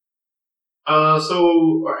 So,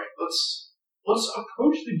 all right, let's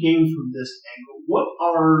approach the game from this angle.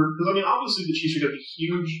 Because obviously the Chiefs are going to be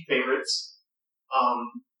huge favorites.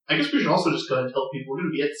 I guess we should also just go ahead and tell people we're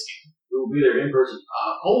going to be at this game. We will be there in person.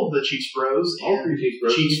 All of the Chiefs bros, all three Chiefs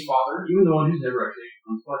bros, Chiefs father, even the one who's never actually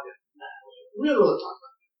on the podcast. We don't really talk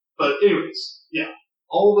about that. But anyways, yeah,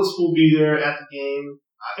 all of us will be there at the game.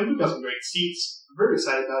 I think we've got some great seats. I'm very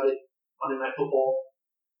excited about it. Monday Night Football.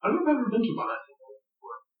 I don't know if I've ever been to Monday Night Football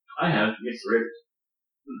before. I have against the Raiders.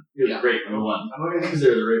 It was great, number one. I'm not going to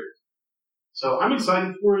consider the Raiders. So I'm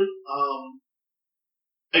excited for it.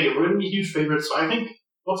 Again, we're going to be huge favorites. So I think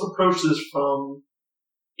let's approach this from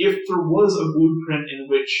if there was a blueprint in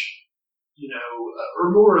which,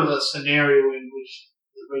 or more of a scenario in which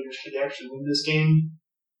the Raiders could actually win this game,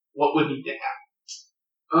 what would need to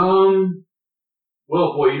happen?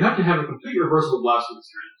 Well, boy, you'd have to have a complete reversal of last week's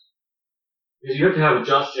trends. Because you have to have a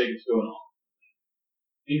Josh Jacobs going on.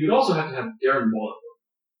 And you'd also have to have Darren Waller going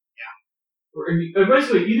on. Yeah.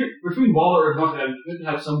 Basically, either between Waller and Buckhead, you have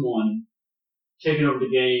to have someone taking over the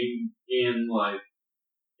game in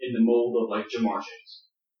the mold of Jamar Chase.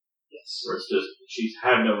 Yes. Where it's just, Chiefs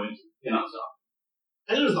have no answer. Cannot stop.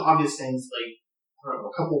 And there's the obvious things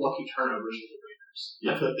a couple lucky turnovers with the Raiders.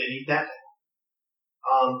 Yeah. I feel like they need that.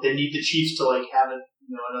 They need the Chiefs to have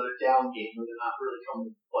another down game where they're not really coming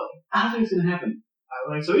to play. I don't think it's going to happen. I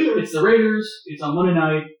don't think so either. It's the Raiders. It's on Monday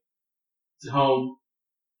night. It's at home.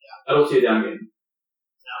 Yeah. I don't see a down game.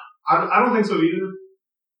 No. I don't think so either.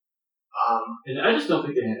 And I just don't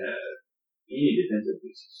think they have any defensive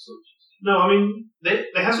pieces. No, I mean, they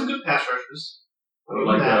have some good pass rushers.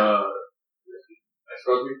 Max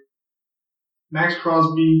Crosby. Max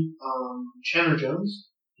Crosby, Chandler Jones.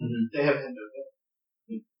 Mm-hmm. They have him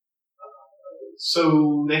there.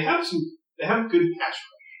 So they have good pass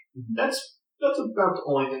rush. Mm-hmm. That's about the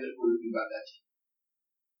only thing that we're doing about that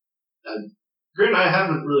team. Grant and I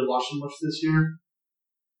haven't really watched them much this year.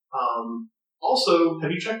 Also,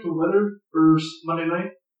 have you checked the weather for Monday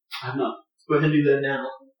night? I have not. Let's go ahead and do that now.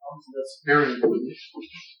 That's very important.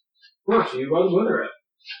 Where actually, where's the weather at?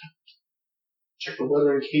 Check the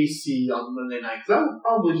weather in KC on Monday night, because that will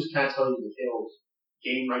probably just kind of tell you the tail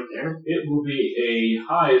game right there. It will be a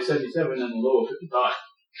high of 77 and a low of 55.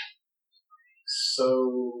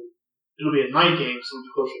 So it'll be a night game, so it'll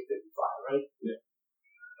be closer to 55, right? Yeah.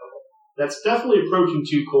 Okay. That's definitely approaching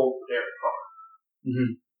too cold for Derek Carr.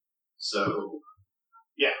 Mm-hmm. So,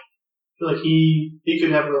 yeah. I feel like he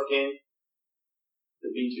could have a rough game.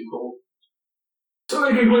 It being too cold. So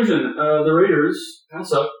in conclusion, the Raiders kind of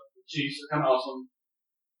suck. The Chiefs are kind of awesome.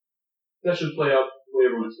 That should play out the way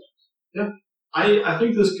everyone expects. Yeah. I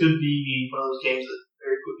think this could be one of those games that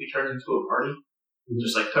very quickly turn into a party. Mm-hmm.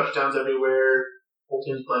 Just touchdowns everywhere. Whole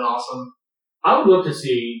team's playing awesome. I would love to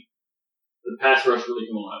see the pass rush really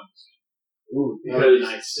come alive. Ooh, because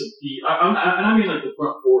nice. I mean the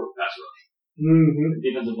front four pass rush. Mm-hmm. The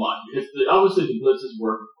defensive line. Because obviously the blitzes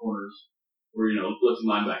work with corners. Or,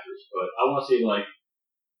 blitzing linebackers. But I want to see,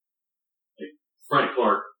 Frank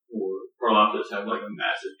Clark or Karlaftis have, a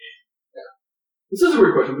massive game. Yeah. This is a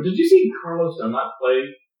weird question, but did you see Carlos not play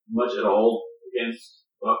much at all against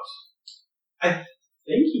Bucks? I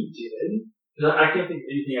think he did. Because I can't think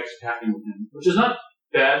of anything actually happening with him. Which is not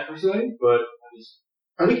bad, per se, but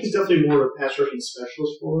I think he's definitely more of a pass rushing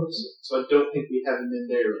specialist for us. So I don't think we have him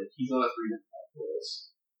in there. He's not a 3-man for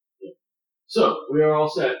us. Yeah. So, we are all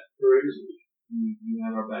set for Raiders Week. We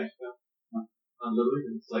have our bags back on delivery.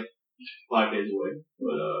 It's 5 days away.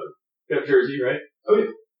 But, got Jersey, right? Oh,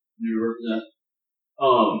 yeah. You represent.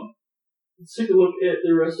 Let's take a look at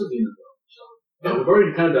the rest of the NFL. Yeah. We've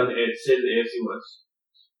already kind of done the state of the AFC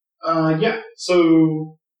West. Yeah.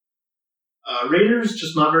 So, Raiders,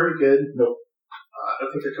 just not very good. Nope. I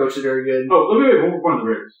don't think their coach is very good. Oh, let me make one more point on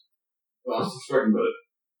the Raiders. Well, let's just talking about it.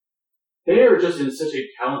 They are just in such a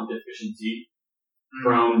talent deficiency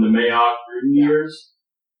from the Mayock years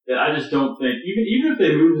that I just don't think, even if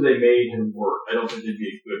the moves they made had worked, I don't think they'd be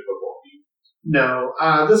a good football team. No,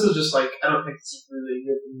 this is just I don't think this is really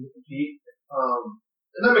good for them to compete.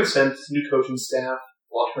 And that makes sense. New coaching staff,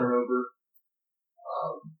 a lot of turnover.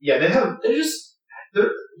 Yeah, if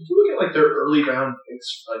you look at their early round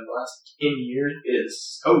picks for the last 10 years, it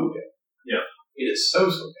is so good. Yeah. It is so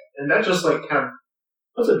good. And that just kind of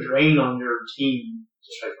puts a drain on your team,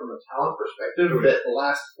 just from a talent perspective, that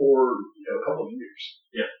lasts for, a couple of years.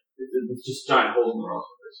 Yeah. It's just giant holes in the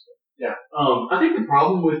roster, basically. Yeah. I think the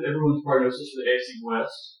problem with everyone's prognosis for the AFC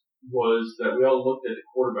West was that we all looked at the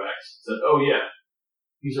quarterbacks and said, oh yeah,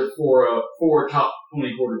 these are four top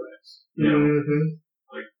 20 quarterbacks. Mm-hmm.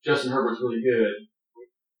 Justin Herbert's really good.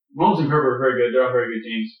 Mahomes and Herbert are very good. They're all very good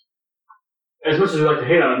teams. As much as we like to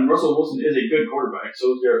hate on them, Russell Wilson is a good quarterback.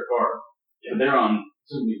 So is Derek Carr. Yeah. But they're on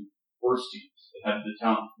some of the worst teams that have the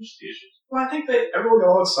talent issues. Well, I think everyone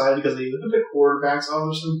got all excited because they look at the quarterbacks, oh,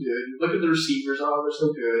 they're so good. You look at the receivers, oh, they're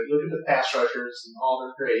so good. You look at the pass rushers, and oh,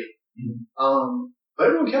 they're great. Mm-hmm.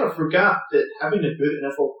 But everyone kind of forgot that having a good a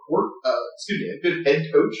good head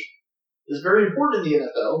coach is very important in the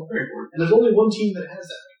NFL. Very important. And there's only one team that has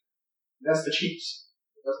that. And that's the Chiefs.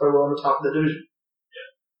 That's why we're on the top of the division. Yeah.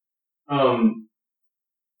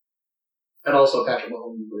 And also Patrick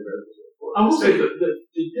Mahomes is really very good. I will say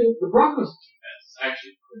the Broncos defense is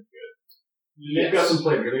actually pretty good. Yes. They've got some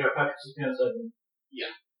players. They got Patrick Surtain.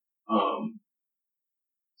 Yeah.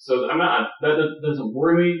 So that doesn't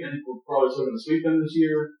worry me. I think we're probably still going to sweep them this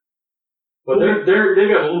year. But they've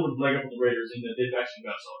got a little bit of leg up with the Raiders in that they've actually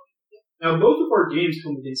got solid. Now both of our games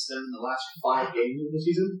come against them in the last 5 games of the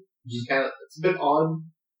season, which is it's a bit odd.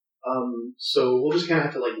 So we'll just kind of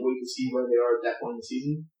have to like wait to see where they are at that point in the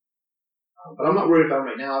season. But I'm not worried about them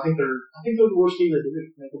right now. I think they're the worst team in the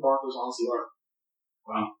division. I think the Broncos honestly are.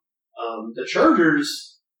 Wow. The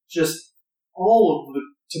Chargers, just all of the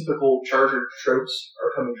typical Charger tropes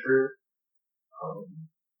are coming true.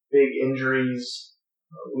 Big injuries,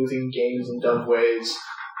 losing games in dumb ways,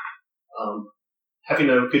 having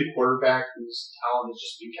a good quarterback whose talent is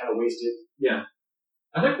just being kind of wasted. Yeah.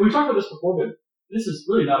 I think we talked about this before, but this is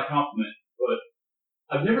really not a compliment, but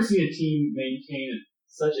I've never seen a team maintain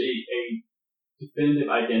such a definitive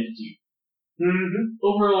identity. Mm-hmm.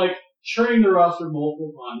 Over, like, churning the roster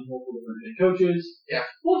multiple times, multiple different head coaches. Yeah.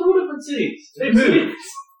 Multiple different cities. They moved.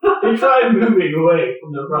 They tried moving away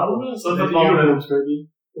from their problems. So that's all homes, baby.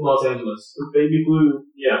 Los Angeles. With baby blue.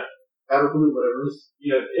 Yeah. Powder blue, whatever.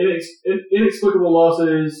 You know, inexplicable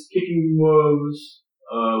losses, kicking woes,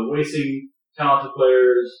 wasting talented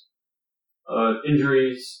players,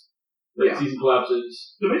 injuries, late season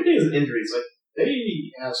collapses. The main thing is injuries. Like, they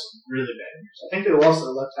have some really bad injuries. I think they lost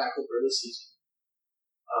their left tackle for this season.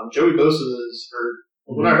 Joey Bosa is hurt.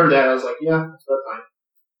 When I heard that, I was like, yeah, that's fine.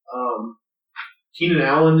 Keenan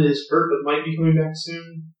Allen is hurt, but might be coming back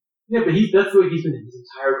soon. Yeah, but that's the way he's been his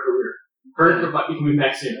entire career. Hurt, but might be coming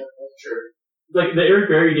back soon. That's true. Like, the Eric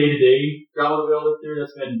Berry day-to-day drama available there,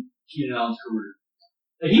 that's been Keenan Allen's career.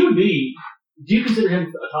 Like, he would be, do you consider him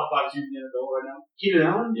a top 5 receiver in the NFL right now? Keenan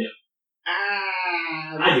Allen? Yeah.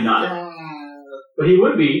 I do not. But he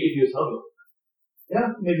would be if he was healthy.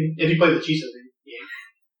 Yeah, maybe. If he played the Chiefs every game.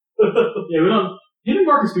 Yeah, we don't. Him and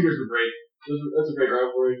Marcus Peters were great. That's a great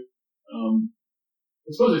rivalry.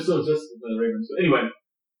 I suppose it still exists with the Ravens. But anyway,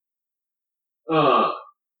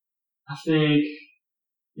 I think,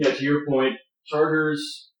 yeah, to your point,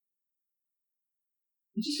 Chargers.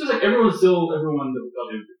 It just feels like everyone that we thought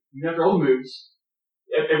they would be. Even after all the moves,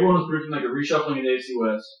 everyone was predicting like a reshuffling in the AFC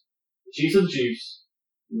West. The Chiefs are the Chiefs.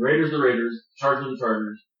 The Raiders are the Raiders. The Chargers are the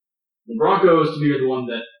Chargers. The Broncos, to me, are the one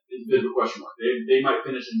that is a bit of a question mark. They might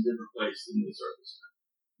finish in a different place than they started this year.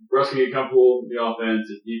 Russ can get comfortable with the offense.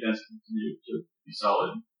 If defense can continue to be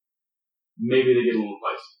solid, maybe they get a little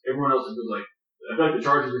feisty. Everyone else feels like, I feel like the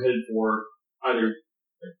Chargers are headed for either,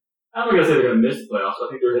 I'm not going to say they're going to miss the playoffs, but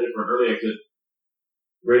I think they're headed for an early exit.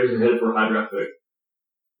 Raiders are headed for a high draft pick.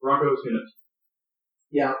 Broncos, who knows?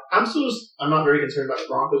 Yeah, I'm not very concerned about the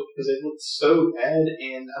Broncos because they look so bad,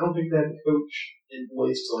 and I don't think they have a coach in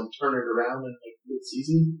place to like turn it around in like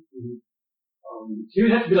mid-season. Mm-hmm. He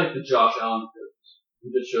would have to be like the Josh Allen coach,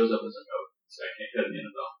 who just shows up as like, oh, this guy can't cut in the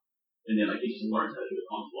NFL, and then like he just learns how to do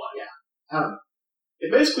it on the fly. Yeah, I don't know.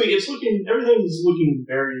 Everything's looking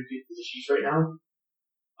very good for the Chiefs right now.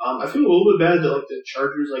 I feel a little bit bad that like the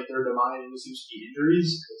Chargers, like their demise seems to be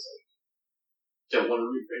injuries because like don't want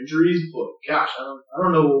to root for injuries, but gosh, I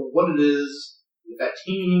don't know what it is with that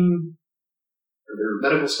team or their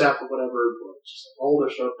medical staff or whatever, but just like all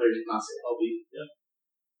their star players do not stay healthy. Yeah.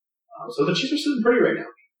 So the Chiefs are sitting pretty right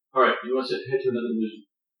now. All right, you want to head to another division?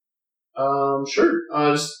 Sure. Do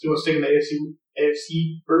you want to stick in the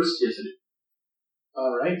AFC first? Yes, I do.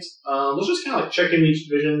 All right. Let's just kind of like check in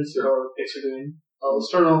each division, see how our picks are doing.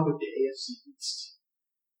 Let's start off with the AFC East.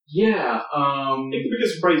 Yeah. I think the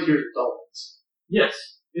biggest surprise here is the Dolphins. Yes,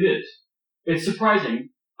 it is. It's surprising.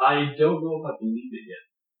 I don't know if I believe it yet.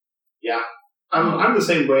 Yeah, I'm the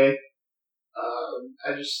same way.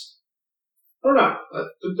 I don't know.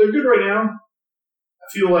 They're good right now. I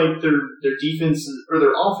feel like their defense or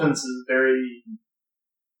their offense is very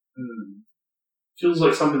feels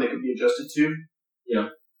like something that can be adjusted to. Yeah.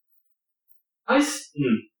 I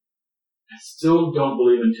still don't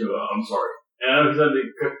believe in Tua. I'm sorry. And I know because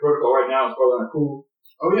the protocol right now is probably not cool.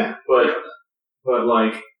 Oh yeah, but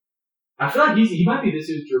like, I feel like he might be this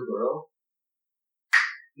year's Joe Burrow.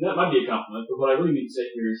 That might be a compliment, but what I really mean to say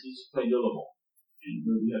here is he's just playing Dylan ball. And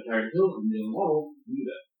when you have Tyreek Hill and Dylan Waddle, you do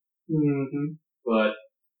that. Mm-hmm. But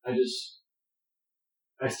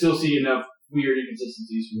I still see enough weird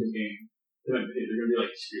inconsistencies from his game to make me think they're going to be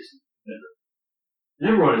like seriously better. And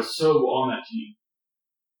everyone is so on that team.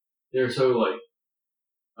 They're so like,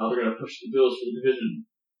 oh, they're going to push the Bills for the division.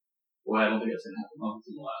 Well, I don't think that's going to happen. It's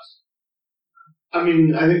in the last. I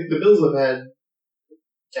mean, I think the Bills have had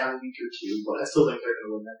down a week or two, but I still think they're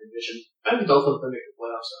going to win that division. I think the Dolphins will make the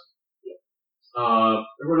playoffs. So. Yeah.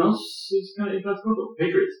 Everyone else is kind of inconsequential.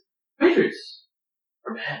 Patriots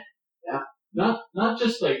are bad. Yeah. Not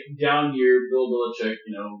just like down year Bill Belichick,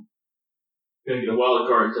 going to get a wild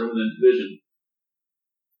card instead of the division.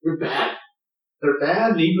 They're bad. They're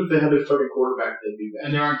bad, and even if they had their starting quarterback, they'd be bad.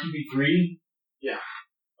 And they're on QB3. Yeah.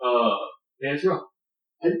 Yeah, it's rough.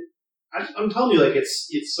 I'm telling you, like it's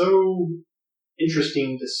so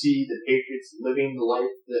interesting to see the Patriots living the life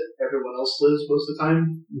that everyone else lives most of the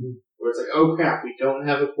time. Mm-hmm. Where it's like, oh crap, we don't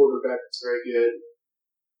have a quarterback that's very good.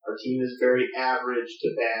 Our team is very average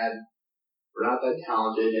to bad. We're not that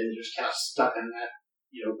talented, and they're just kind of stuck in that,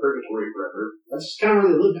 purgatory forever. That's just kind of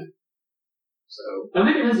where they live in. So I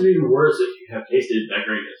think it has to be even worse if you have tasted that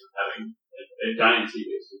greatness of having a dynasty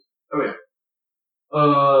basis. Oh yeah.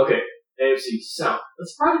 Okay. AFC South.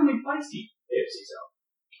 That's surprisingly feisty. AFC South.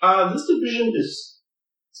 This division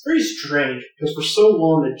it's very strange because for so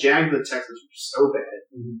long the Jags and the Texans were so bad,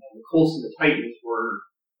 and the Colts and the Titans were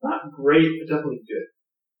not great, but definitely good.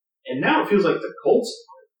 And now it feels like the Colts.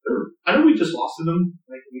 I know we just lost to them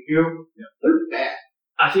like a week ago. Yeah. They're bad.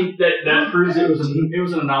 I think that proves it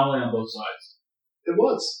was an anomaly on both sides. It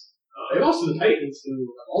was. They lost to the Titans,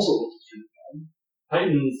 who also looked extremely bad.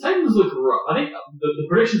 Titans look rough. I think the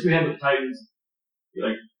predictions we had with the Titans,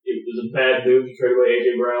 like it was a bad move to trade away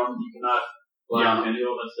AJ Brown. You cannot rely on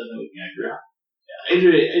Tannehill. That's definitely accurate. Yeah,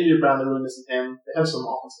 AJ Brown, they're really missing him. They have some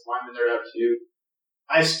offensive linemen there out too.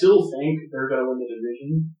 I still think they're going to win the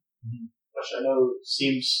division, which I know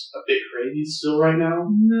seems a bit crazy still right now.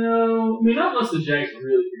 No, I mean not unless the Jags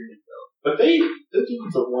really figured it out. But their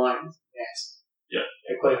defensive line is nasty. Yeah,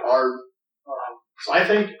 they play hard. So I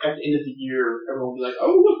think at the end of the year, everyone will be like,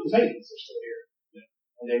 "Oh, look, the Titans are still here." Yeah.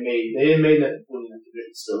 And they made that winning that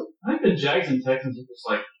division still. I think the Jags and Texans are just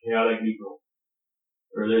like chaotic neutral.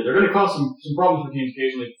 Or they're going to cause some problems for teams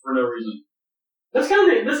occasionally for no reason. That's kind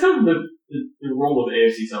of the role of the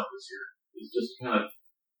AFC South this year. Is just kind of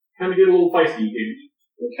get a little feisty occasionally.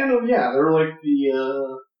 They're like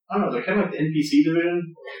they're kind of like the NPC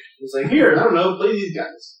division. It's like, here, I don't know, play these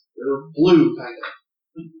guys. They're blue, kind of.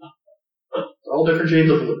 All different shades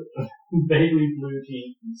of blue. Vaguely blue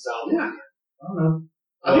team from the South. Yeah.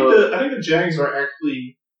 I don't know. I think the Jags are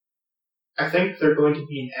actually. I think they're going to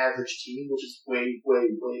be an average team, which is way, way,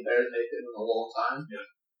 way better than they've been in a long time. Yeah.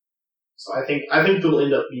 So I think they'll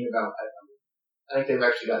end up being about 500. I think they've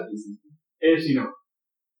actually got a decent team. AFC North.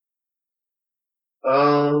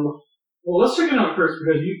 Well, let's check it out first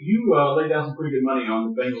because you laid down some pretty good money on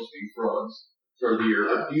the Bengals being frauds for the year.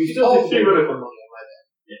 Do you still all theoretical money on my bad?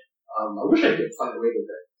 Yeah. I wish I could find a way to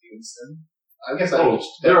bet against them. I guess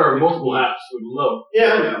there are multiple apps we would love.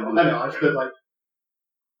 Yeah, I know. I should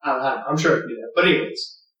I don't know. I'm sure I can do that. But anyways,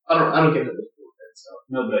 I don't get into this bullshit. So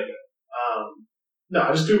no bet. No,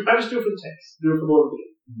 I just do it for the taste. Do it for the love of the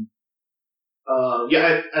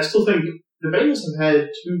game. I still think the Bengals have had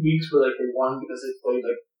 2 weeks where they won because they played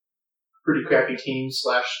pretty crappy teams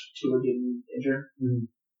 / Tua getting injured.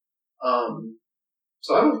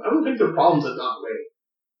 So I don't think their problems have gone away.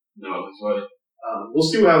 No, that's right. We'll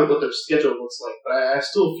see what their schedule looks like, but I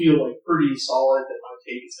still feel pretty solid that my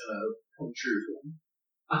take is gonna come true for them.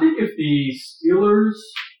 I think if the Steelers,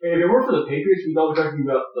 if it weren't for the Patriots, we'd all be talking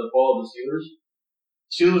about the fall of the Steelers.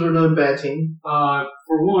 Steelers are another bad team.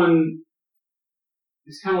 For one,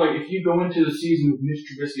 it's kind of like if you go into the season with Mitch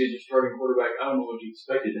Trubisky as your starting quarterback, I don't know what you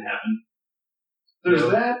expected to happen. There's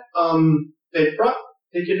that. They brought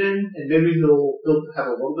Pickett in, and maybe they'll have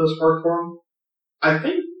a little bit of spark for him. I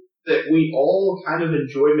think that we all kind of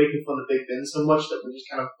enjoy making fun of Big Ben so much that we just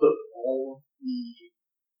kind of put all of the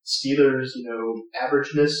Steelers,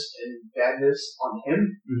 averageness and badness on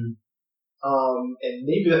him. And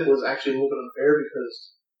maybe that was actually a little bit unfair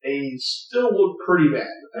because they still look pretty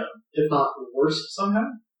bad, if not worse somehow.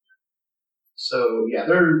 So yeah,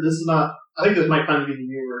 this is not. I think this might kind of be the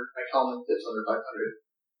year where McCollum dips under 500.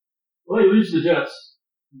 Well, he leaves the Jets.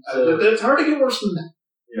 So it's hard to get worse than that.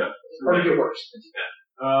 Yeah, it's hard to get worse.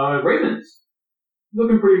 Ravens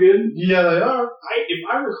looking pretty good. Yeah, they are. If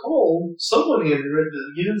I recall, someone at the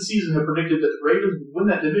beginning of the season had predicted that the Ravens would win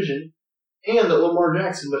that division and that Lamar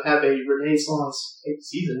Jackson would have a Renaissance type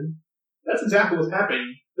season. That's exactly what's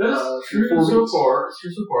happening. That's true so far.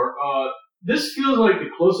 This feels like the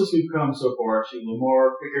closest we've come so far to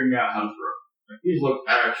Lamar figuring out how to throw. He's looked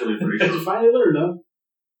actually pretty good. Did you finally learn, though?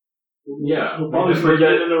 Yeah. We'll probably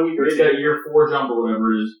forget in a week or two. That year 4 jump or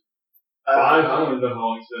whatever it is. 5, I don't even know how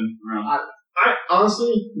long he's been around. I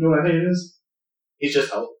honestly, what I think it is? He's just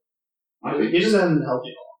healthy. He just hasn't been healthy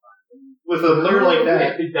in a long time. With a player like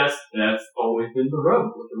that. I think that's always been the rub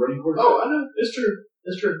with the running quarterback. Oh, I know. It's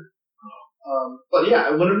true. But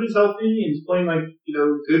yeah, whenever he's healthy and he's playing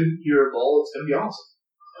good hero ball, it's going to be awesome.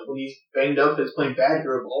 When he's banged up and he's playing bad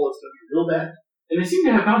hero ball, it's going to be real bad. And they seem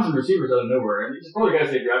to have found some receivers out of nowhere. And these are probably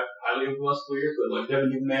guys they drafted highly over the last 2 years, but like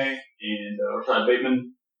Devin Duvernay and Rashad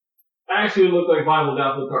Bateman actually look like viable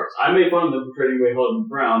down for the cards. I made fun of them for trading away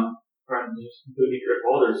Holden Brown, trying to just completely get rid of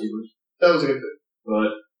all their receivers. That was a good move.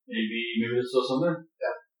 But maybe there's still some there.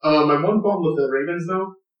 Yeah. My one problem with the Ravens,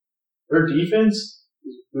 though, Their defense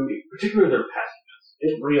is booty. Particularly their pass defense.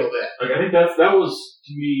 It's real bad. Like, I think that was,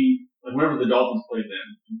 to me, like, whenever the Dolphins played them,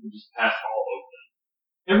 you could just pass all over them.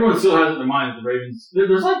 Everyone still has it in their mind that the Ravens,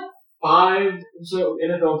 there's like 5 or so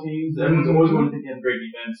NFL teams that everyone's always going to think they have great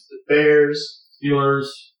defense. The Bears, Steelers,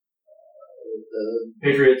 the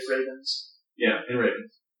Patriots. Ravens. Yeah, and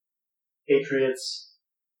Ravens. Patriots.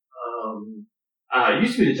 It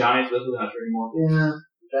used to be the Giants, but that's not true anymore. Yeah,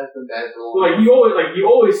 that's been bad for a But while. you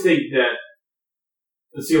always think that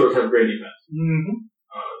the Steelers have great defense. Mm-hmm.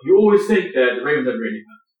 You always think that the Ravens have great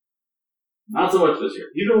defense. Not so much this year.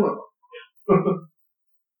 You don't know.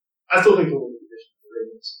 I still think they'll win the division for the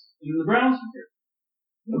Ravens. And the Browns?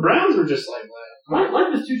 The Browns are just like,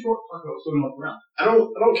 Life is too short to talk about what's going on with the Browns. I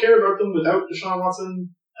don't care about them without Deshaun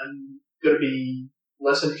Watson. I'm gonna be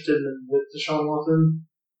less interested in them with Deshaun Watson.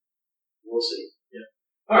 We'll see. Yeah.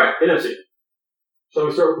 Alright, NFC. Shall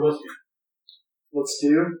we start with the West here? Let's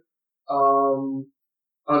do.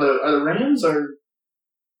 Are the Rams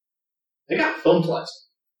they got thumped last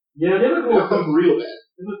Yeah, they look night. They got thumped real bad.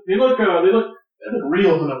 They look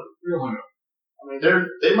Real hungover. real hungover. I mean,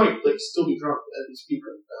 they might still be drunk as we speak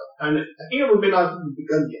right now. And I think it may not even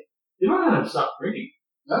begun yet. They don't know how to stop drinking.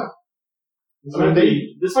 No. This might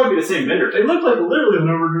be the same vendor. They look like literally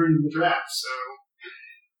hungover during the draft. So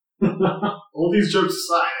all these jokes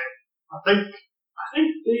aside, I think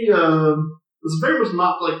it's very much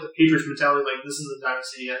not like the Patriots mentality. Like, this is a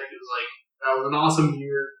dynasty. I think it was like, that was an awesome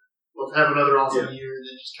year. We'll have another awesome year, and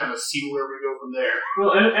then just kind of see where we go from there.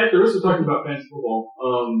 Well, at the risk of talking about fantasy football,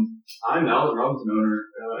 I'm an Allen Robinson owner,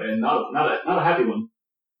 and not a happy one.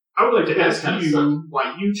 I would like to ask kinda you sucks.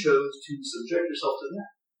 why you chose to subject yourself to that.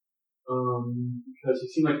 Because he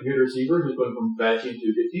seemed like a good receiver who's going from bad team to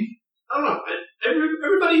a good team. I don't know.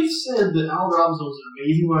 Everybody said that Allen Robinson was an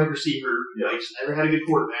amazing wide receiver. Yeah. He just never had a good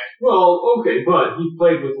quarterback. Well, okay, but he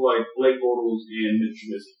played with like Blake Bortles and Mitch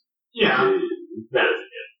Trubisky. Yeah. That is it.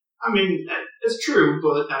 I mean, it's true,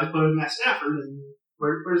 but now he's playing with Matt Stafford, and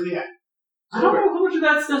where's he at? I don't know how much of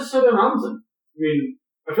that's necessarily Robinson. I mean,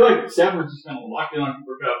 I feel like Stafford's just kind of locked in on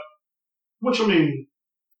Cooper Kupp. Which, I mean,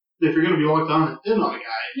 if you're going to be locked in on a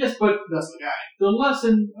guy, Yes, but that's the guy. the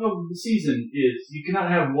lesson of the season is you cannot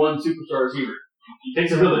have one superstar receiver. It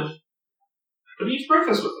takes a village. But he eats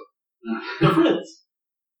breakfast with them. They're friends.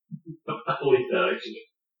 I believe that, actually.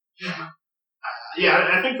 Yeah,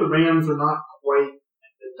 I think the Rams are not quite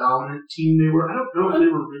the dominant team they were. I don't know if they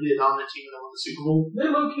were really a dominant team when they won the Super Bowl. They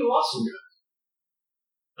low-key lost some guys.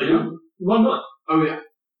 Like, 1 month. Oh, yeah.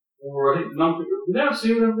 Or I think, did they have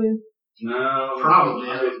Sue and everything? No. Probably.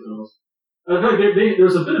 I feel like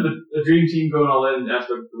there's a bit of a dream team going all in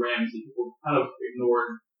aspect of the Rams that people kind of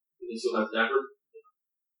ignored. They still have Stafford.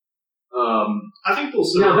 I think they'll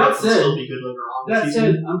Now, that said- still be good later on. That this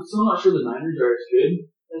said, season. I'm still not sure the Niners are as good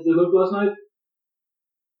as they looked last night.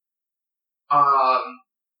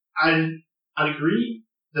 I'd agree.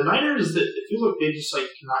 The Niners, it feels like they just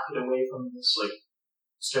cannot get away from this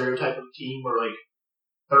stereotype of team where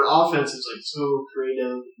their offense is so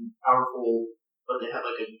creative and powerful, but they have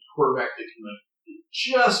a quarterback that can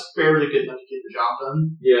just barely good enough to get the job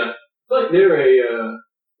done. Yeah. I feel like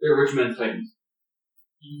they're rich men's Titans.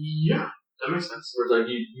 Yeah, that makes sense. Where it's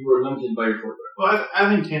you were limited by your quarterback. Well, I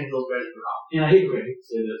think Tannehill's ready for Rob. And I hate to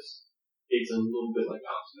say this. It's a little bit like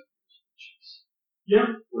Alex Smith. Yeah.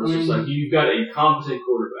 Where it's just you've got a competent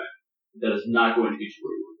quarterback that is not going to get you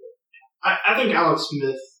where you want to go. I think Alex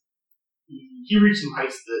Smith, he reached some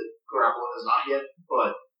heights that Garoppolo has not yet,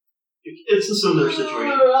 but it's a similar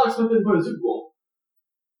situation. Alex Smith didn't win a Super Bowl.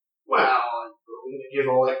 Well, are we going to give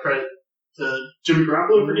all that credit to Jimmy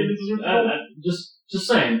Garoppolo for getting the Super Bowl? Just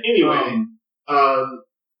saying. Anyway,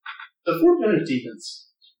 the 49ers defense is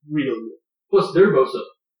really good. Plus, they're both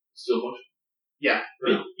still functioning. Yeah.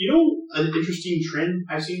 Right. You know, an interesting trend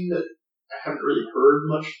I've seen that I haven't really heard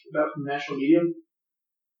much about from national media?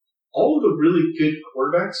 All of the really good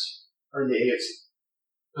quarterbacks are in the AFC.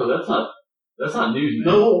 No, that's not news,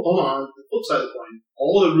 man. No, hold on. The flip side of the coin,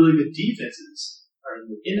 all the really good defenses are in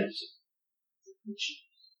the NFC. The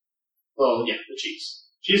Chiefs. Well, yeah, the Chiefs.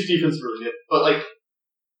 Chiefs defense is really good, but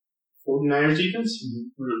 49ers defense,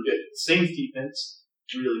 really good. Saints defense,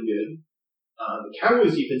 really good. The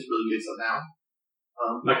Cowboys defense, really good somehow.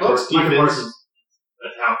 Bucks defense,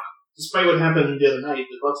 That's how. despite what happened the other night,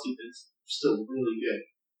 the Bucks defense is still really good.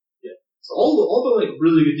 Yeah. So all the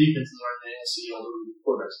really good defenses are in the NFC, all the really good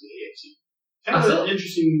quarterbacks in the AFC. Kind of an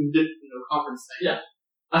interesting, conference thing. Yeah.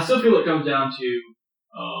 I still feel it comes down to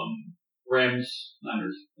Rams,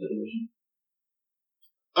 Niners, the division.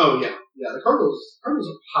 Oh yeah, yeah. The Cardinals are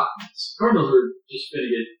hot mess. Cardinals are just going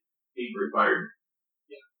to get Avery fired.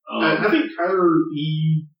 Yeah. I think Kyler,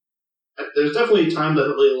 There's definitely times I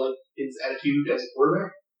don't really like his attitude as a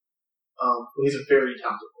quarterback. But he's a very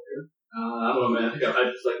talented player. I don't know, man. I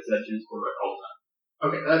just like his attitude as quarterback all the time.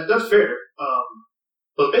 Okay, that's fair.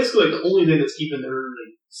 But basically, the only thing that's keeping their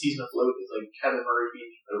season afloat is Kevin Murray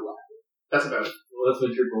being their linebacker. That's about it. Well, that's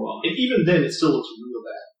been true for a while. And even then, it still looks real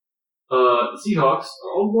bad. The Seahawks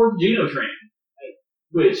are all aboard the Geno train.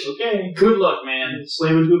 Which, Okay, good luck, man.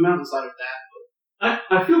 slam into a mountainside with that.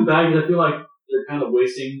 I feel bad because I feel like they're kind of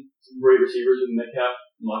wasting some great receivers with Metcalf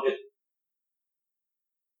and Lockett.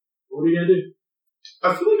 What are you gonna do?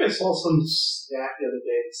 I feel like I saw some stat the other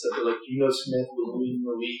day that said that Geno Smith was leading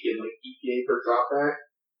the league in EPA per dropback,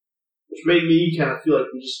 which made me kind of feel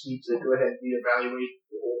like we just need to go ahead and reevaluate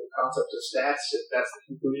the whole concept of stats if that's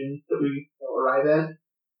the conclusion that we arrive at.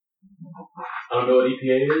 I don't know what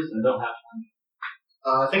EPA is, and I don't have time.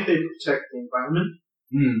 I think they protect the environment,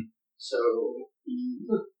 so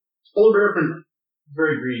Look, polar bear friendly.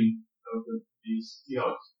 very green of these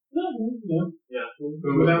Seahawks. Yeah.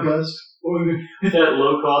 Without less. That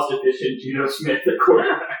low-cost, efficient Geno Smith at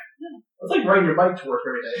quarterback. It's like riding your bike to work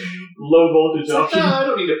every day. Low voltage It's like, option. I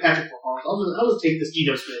don't need a Patrick Mahomes. I'll just take this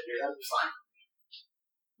Geno Smith here. That'll be fine.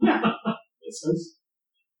 Makes sense.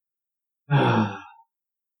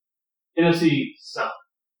 NFC South.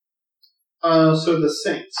 So the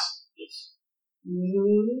Saints. Yes.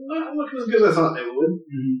 Not looking as good as I thought they would.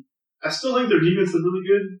 Mm-hmm. I still think their defense is really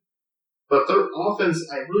good, but their offense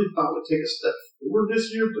I really thought would take a step forward this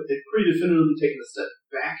year, but they've pretty definitively taken a step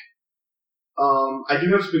back. I do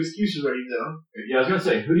have some excuses ready though. Yeah, I was gonna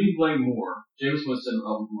say, who do you blame more? Jameis Winston or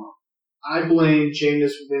Alvin Kamara? I blame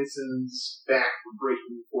Jameis Winston's back for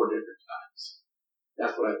breaking 4 different times.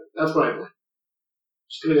 That's what I blame.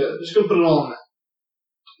 Just gonna put it all on that.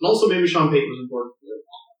 And also maybe Sean Payton was important for their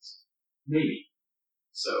offense. Maybe.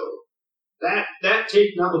 So that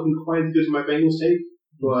take not looking quite as good as my Bengals take,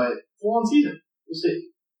 but full on season. We'll see.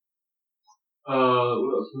 What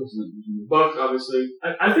else? The Bucks, obviously.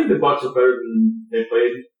 I think the Bucks are better than they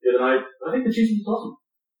played the other night. I think the Chiefs are awesome.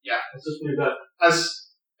 Yeah. It's just pretty bad.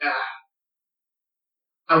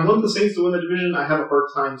 I want the Saints to win the division. I have a hard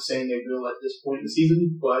time saying they will at this point in the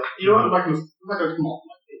season, but you know what? I'm not gonna come off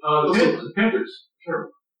my take. The Panthers. Sure.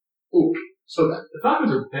 Ooh, so bad. The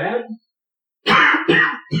Falcons are bad.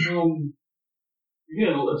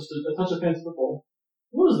 Again, just a touch of fancy football.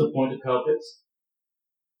 What is the point of Kyle Pitts?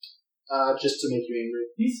 Just to make you angry.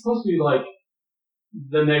 He's supposed to be like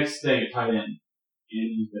the next thing at tight end, and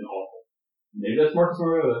he's been awful. Maybe that's Marcus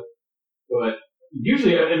Mariota, but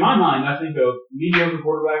usually, in my mind, I think a mediocre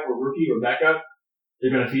quarterback or rookie or backup,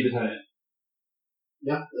 they're going to feed the tight end.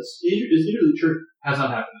 Yeah, that's usually true. Has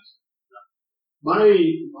not happened. My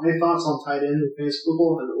thoughts on tight end in fantasy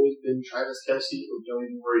football have always been Travis Kelce or don't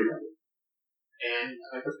even worry about it. And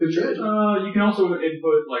I think that's a good strategy. You can also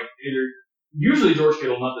input either usually George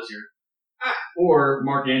Kittle, not this year, or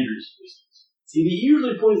Mark Andrews. See, the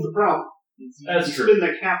usually point is the problem. That's you true. spend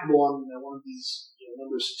that capital on one of these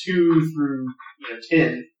numbers 2 through 10,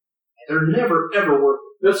 and they're never ever worth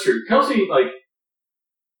it. That's true. Kelce,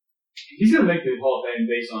 he's going to make the Hall of Fame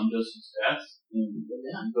based on just his stats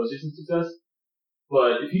and postseason success.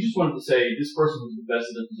 But if you just wanted to say this person was the best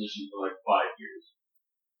in their position for 5 years,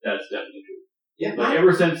 that's definitely true. Yeah,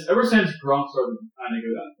 ever since Gronk started to kind of go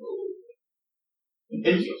down for a little bit.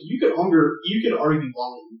 And you could argue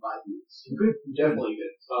longer than 5 years. You could, you definitely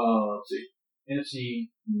could. Let's see. NFC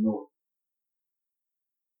North.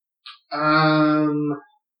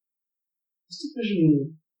 This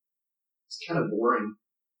division is kind of boring.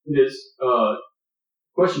 It is.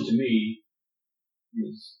 Question to me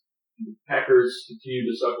is: do the Packers continue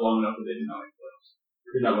to suck long enough that they do not make playoffs?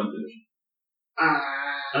 Or do not win the division?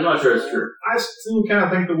 I'm not sure it's true. I still kind of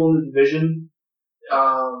think they'll win the division.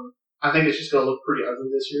 I think it's just going to look pretty ugly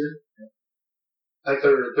this year.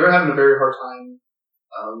 They're having a very hard time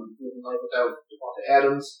without Devontae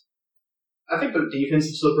Adams. I think their defense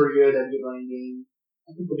is still pretty good. They have a good running game.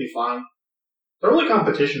 I think they'll be fine. Their only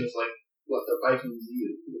competition is the Vikings.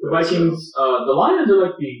 The Vikings, the Lions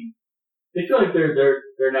are they feel like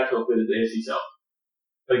their natural fit is the AFC South.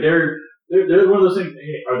 They're one of those things.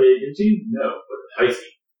 Hey, are they a good team? No, but they're icy.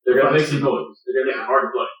 They're gonna make some noise. They're gonna make it hard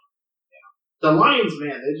to play. The Lions,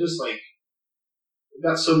 man, they just they've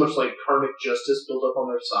got so much karmic justice built up on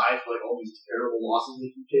their side for all these terrible losses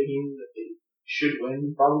they keep taking that they should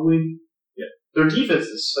win probably. Yeah. Their defense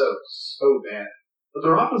is so bad, but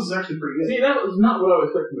their offense is actually pretty good. See, that was not what I would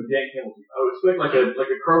expect from a Dan Campbell team. I would expect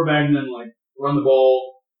a Cro-Magnon run the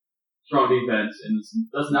ball, strong defense, and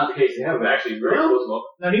that's not the case. They have actually very close ball.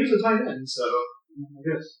 Now he was a tight end, so I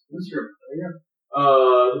guess that's true. There you go.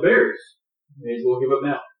 The Bears may as well give up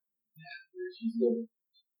now.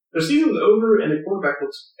 Their season's over, and the quarterback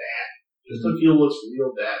looks bad. Just the field looks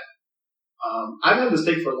real bad. I've had this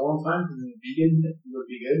take for a long time because he's vegan. It would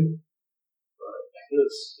be good, but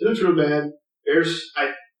it looks real bad. Bears,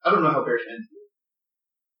 I don't know how Bears fans do it.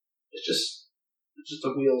 It's just a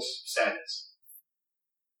wheels sadness.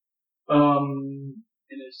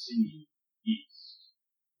 NFC East.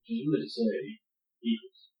 Which is really to say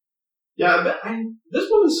Eagles. Yeah, but this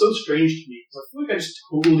one is so strange to me because I feel like I just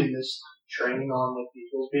totally missed training on like the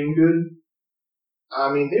Eagles being good.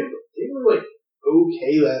 I mean, they were like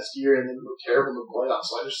okay last year and then were terrible in the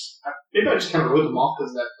playoffs. So maybe I just kind of wrote them off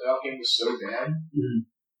because that playoff game was so bad. Mm-hmm.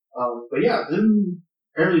 But yeah, them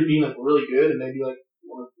apparently being like really good and maybe like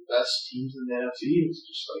one of the best teams in the NFC was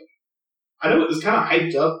just like, I know it was kind of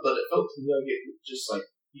hyped up, but it felt to me like it was just like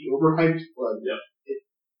the overhyped. But yeah,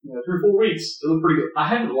 3 or 4 weeks, it looked pretty good. I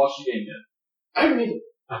haven't watched the game yet. I haven't either.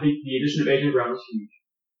 I think the addition of AJ Brown was huge.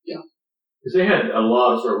 Yeah. Because they had a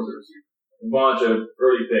lot of struggles this year. A bunch of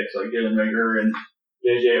early picks like Jalen Rager and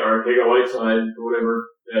JJ or Vega Whiteside or whatever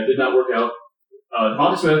that did not work out.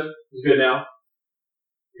 Devonta Smith is good now.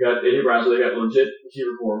 You got AJ Brown, so they got legit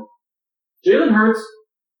receiver form. Jalen Hurts,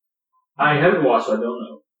 I haven't watched, so I don't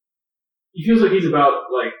know. He feels like he's about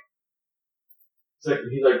like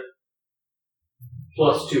he's like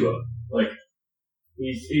plus Tua. Like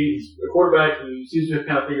he's a quarterback who seems to have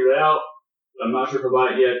kind of figured it out. I'm not sure if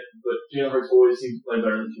about it yet, but Jalen Hurts always seems to play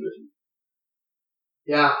better than Tua.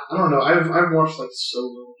 Yeah, I don't know. I've watched like so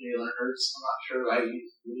little Jalen Hurts. I'm not sure I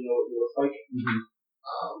really know what he looks like. Mm-hmm.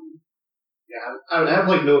 Yeah, I have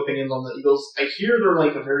like no opinions on the Eagles. I hear they're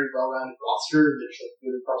like a very well-rounded roster. They're just like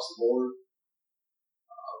good across the board.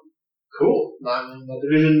 Cool. I mean, the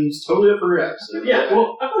division's totally up for grabs. So yeah,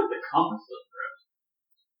 well, I feel like the conference is up for grabs.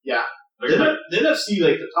 Yeah. The NFC,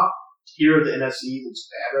 like the top tier of the NFC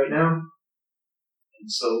looks bad right now.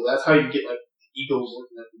 And so that's how you get like the Eagles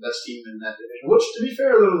looking at the best team in that division. Which, to be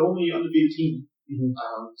fair, they're the only undefeated team. Mm-hmm.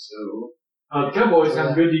 The Cowboys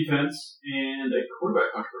have good defense and a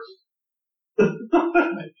quarterback controversy.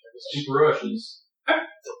 Super rushes.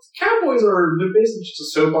 Cowboys they're basically just a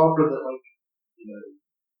soap opera that like,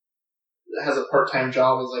 has a part-time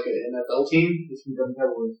job as like an NFL team.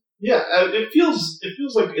 Yeah, it feels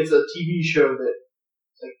like it's a TV show that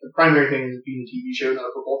like the primary thing is being a TV show, not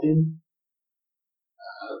a football team.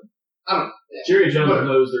 I don't know. Yeah. Jerry Jones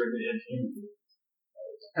knows they're in the entertainment.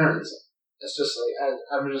 Apparently so. It's just like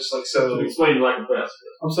I'm just like so. To explain lack of best.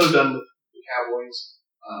 I'm so done with the Cowboys.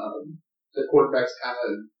 The quarterback's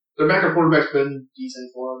their backup quarterback's been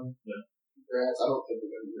decent for them. Yeah. Congrats. I don't think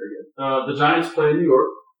they're going to be very good. The Giants play in New York.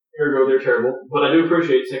 Ergo, they're terrible. But I do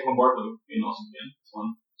appreciate Saquon Barkley being awesome again. It's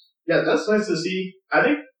fun. Yeah, that's nice to see. I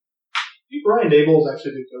think Brian Daboll is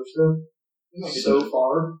actually a good coach though. So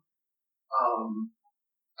far.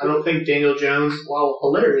 I don't think Daniel Jones, while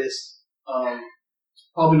hilarious,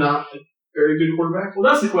 probably not a very good quarterback.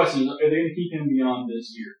 Well, that's the question. Are they going to keep him beyond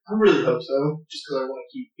this year? I really hope so. Just because I want to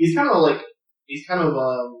keep. He's kind of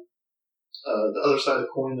the other side of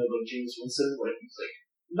the coin of like James Winston, where he's like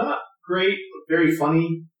not great, but very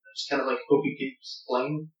funny. Just kind of like hope he keeps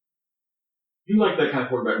playing. You like that kind of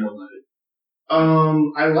quarterback more than I do.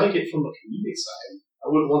 I like it from the comedic side. I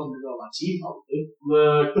wouldn't want him to go on my team, probably.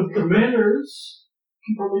 The Commanders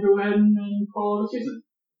can probably go ahead and call it a season.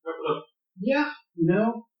 Wrap it up. Yeah,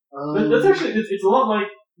 that's actually, it's a lot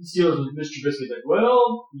like the Steelers with Mr. Trubisky. Like,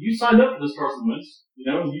 well, you signed up for this Carson Wentz.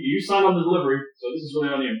 You signed on the delivery, so this is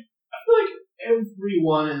really on you. I feel like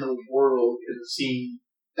everyone in the world could have seen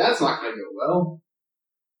that's not going to go well.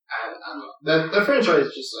 I don't know. That franchise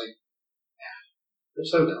is just like, they're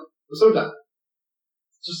so dumb. They're so dumb.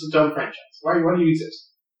 It's just a dumb franchise. Why do you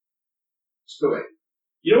exist? Just go away.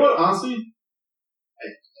 You know what? Honestly,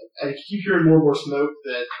 I keep hearing more and more smoke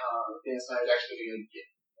that Dan Snyder is actually going to get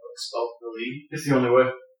expelled from the league. It's the only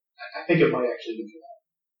way. I think it might actually be that.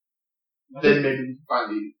 Then maybe we can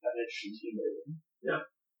find an interesting team later. Yeah.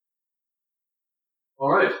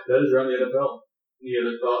 All right, that is around the NFL. Any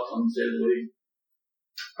other thoughts on the state of the league?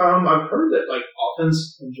 I've heard that like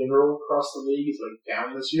offense in general across the league is like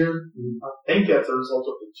down this year. Mm-hmm. I think that's a result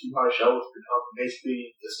of the too high shelf become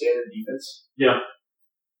basically the standard defense. Yeah.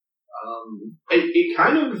 It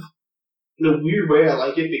kind of, in a weird way, I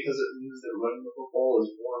like it because it means that running the football is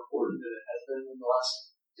more important than it has been in the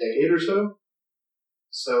last decade or so.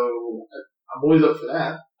 So I'm always up for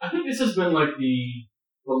that. I think this has been like the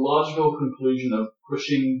logical conclusion of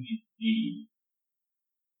pushing the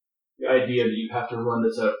idea that you have to run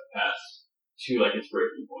this out pass to like its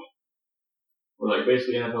breaking point. Where like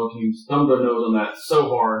basically NFL teams thumbed their nose on that so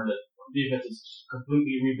hard that defense is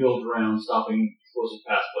completely rebuilt around stopping explosive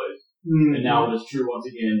pass plays. Mm-hmm. And now it is true once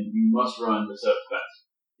again, you must run the set pass.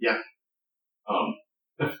 Yeah.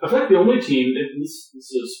 I feel like the only team, this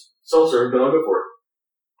is self-serve, but I'll go for it.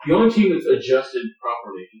 The only team that's adjusted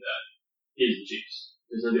properly to that is the Chiefs.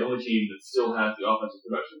 Because they're the only team that still has the offensive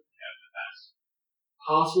production they have in the past.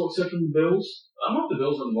 Possible exception the Bills. I don't know if the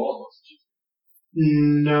Bills run the ball as much as the Chiefs.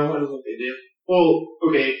 No, I don't think they do. Well,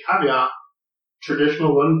 okay, caveat.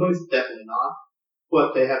 Traditional run plays, definitely not.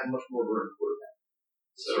 But they have much more run quarterback.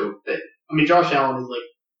 So, Josh Allen is like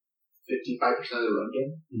 55% of the run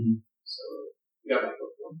game. Mm-hmm. So, we got back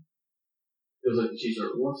up for him. Feels like the Chiefs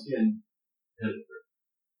are once again ahead of the curve.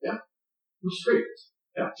 Yeah. Which is great.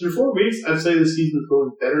 Yeah. Through 4 weeks, I'd say the season's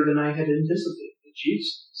going better than I had anticipated. The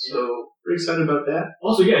Chiefs. So, pretty excited about that.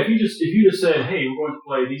 Also, yeah, if you just said, hey, we're going to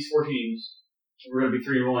play these 4 teams, and we're going to be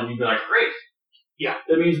 3-1, you'd be like, great. Yeah.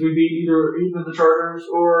 That means we beat either the Chargers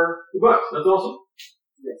or the Bucs. That's awesome.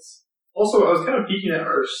 Yes. Also, I was kind of peeking at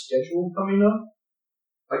our schedule coming up.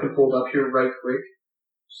 I can pull it up here right quick.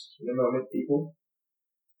 Just in a moment, people.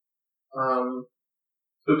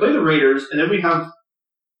 We play the Raiders, and then we have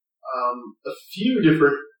a few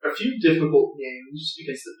difficult games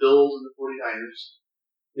against the Bills and the 49ers.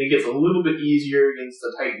 And it gets a little bit easier against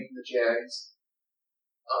the Titans and the Jags.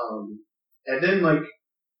 And then, like,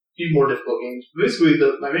 a few more difficult games. Basically,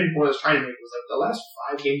 my main point I was trying to make was, like, the last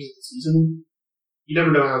 5 games of the season, you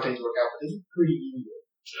never know how things work out, but it's pretty easy.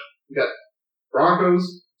 Yeah. We got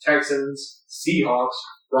Broncos, Texans, Seahawks,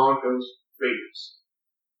 Broncos, Raiders.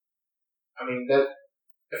 I mean,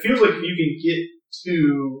 it feels like if you can get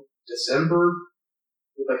to December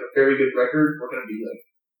with, like, a very good record, we're going to be, like,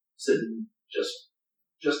 sitting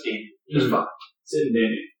just game. Just fine. Sitting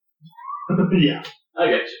dandy. Yeah. I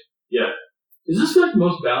got you. Yeah. Is this like the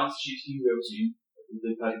most balanced Chiefs team you've ever seen?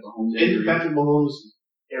 The Patrick Mahomes In the Patrick Mahomes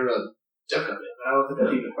era, definitely. I don't think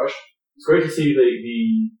that's even a question. It's great to see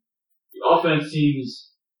the offense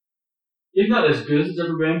seems, if not as good as it's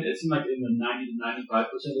ever been, it seems like in the 90 to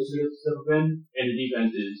 95% as good as it's ever been, and the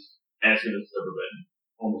defense is as good as it's ever been.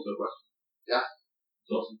 Almost no question. Yeah.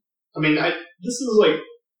 It's awesome. I mean, this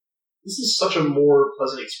is such a more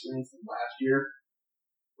pleasant experience than last year,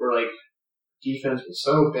 where, like, defense was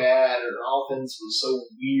so bad, or offense was so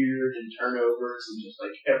weird, and turnovers, and just,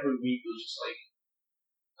 like, every week was just, like,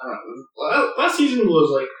 I don't know. Last season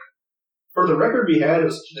was, like, for the record we had, it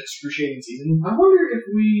was such an excruciating season. I wonder if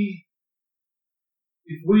we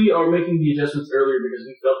are making the adjustments earlier because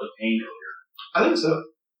we felt the pain earlier. I think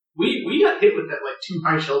so. We got hit with that, like, too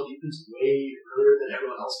high shell defense way earlier than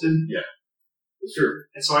everyone else did. Yeah. It's true.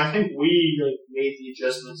 And so I think we, like, made the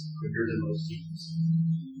adjustments quicker than most teams.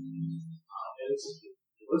 And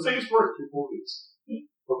let's say it's worked through 4 weeks. Yeah.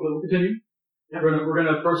 Hopefully we'll continue. Yeah. We're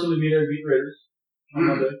gonna personally be there to beat Raiders on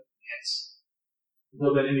Monday. Yes.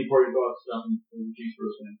 Until then, any party thoughts from the Chiefs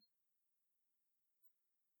Bros fans?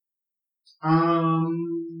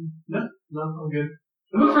 No, I'm good.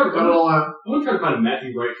 I'm gonna try to find a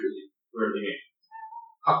Matthew Wright jersey for the game.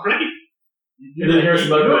 Great. And then here's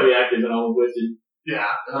some other active and all listed. Yeah.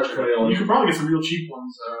 You could probably get some real cheap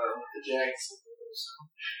ones with the Jags.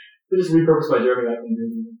 They're just repurposed by Jeremy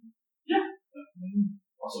Atkinson. Yeah.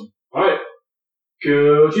 Awesome. Alright.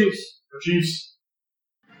 Go Chiefs. Go Chiefs.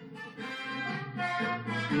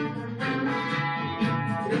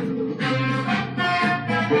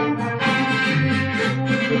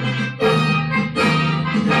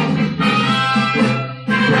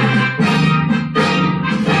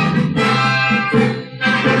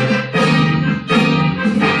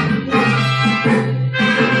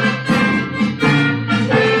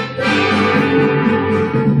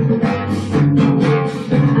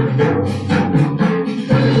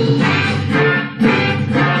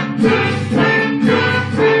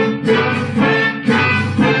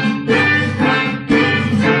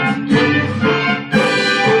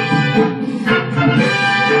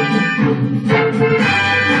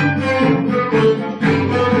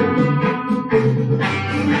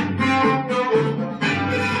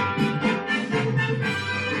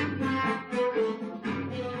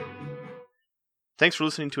 Thanks for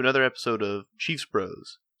listening to another episode of Chiefs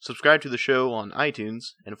Bros. Subscribe to the show on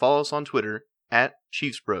iTunes and follow us on Twitter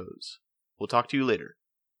 @ChiefsBros. We'll talk to you later.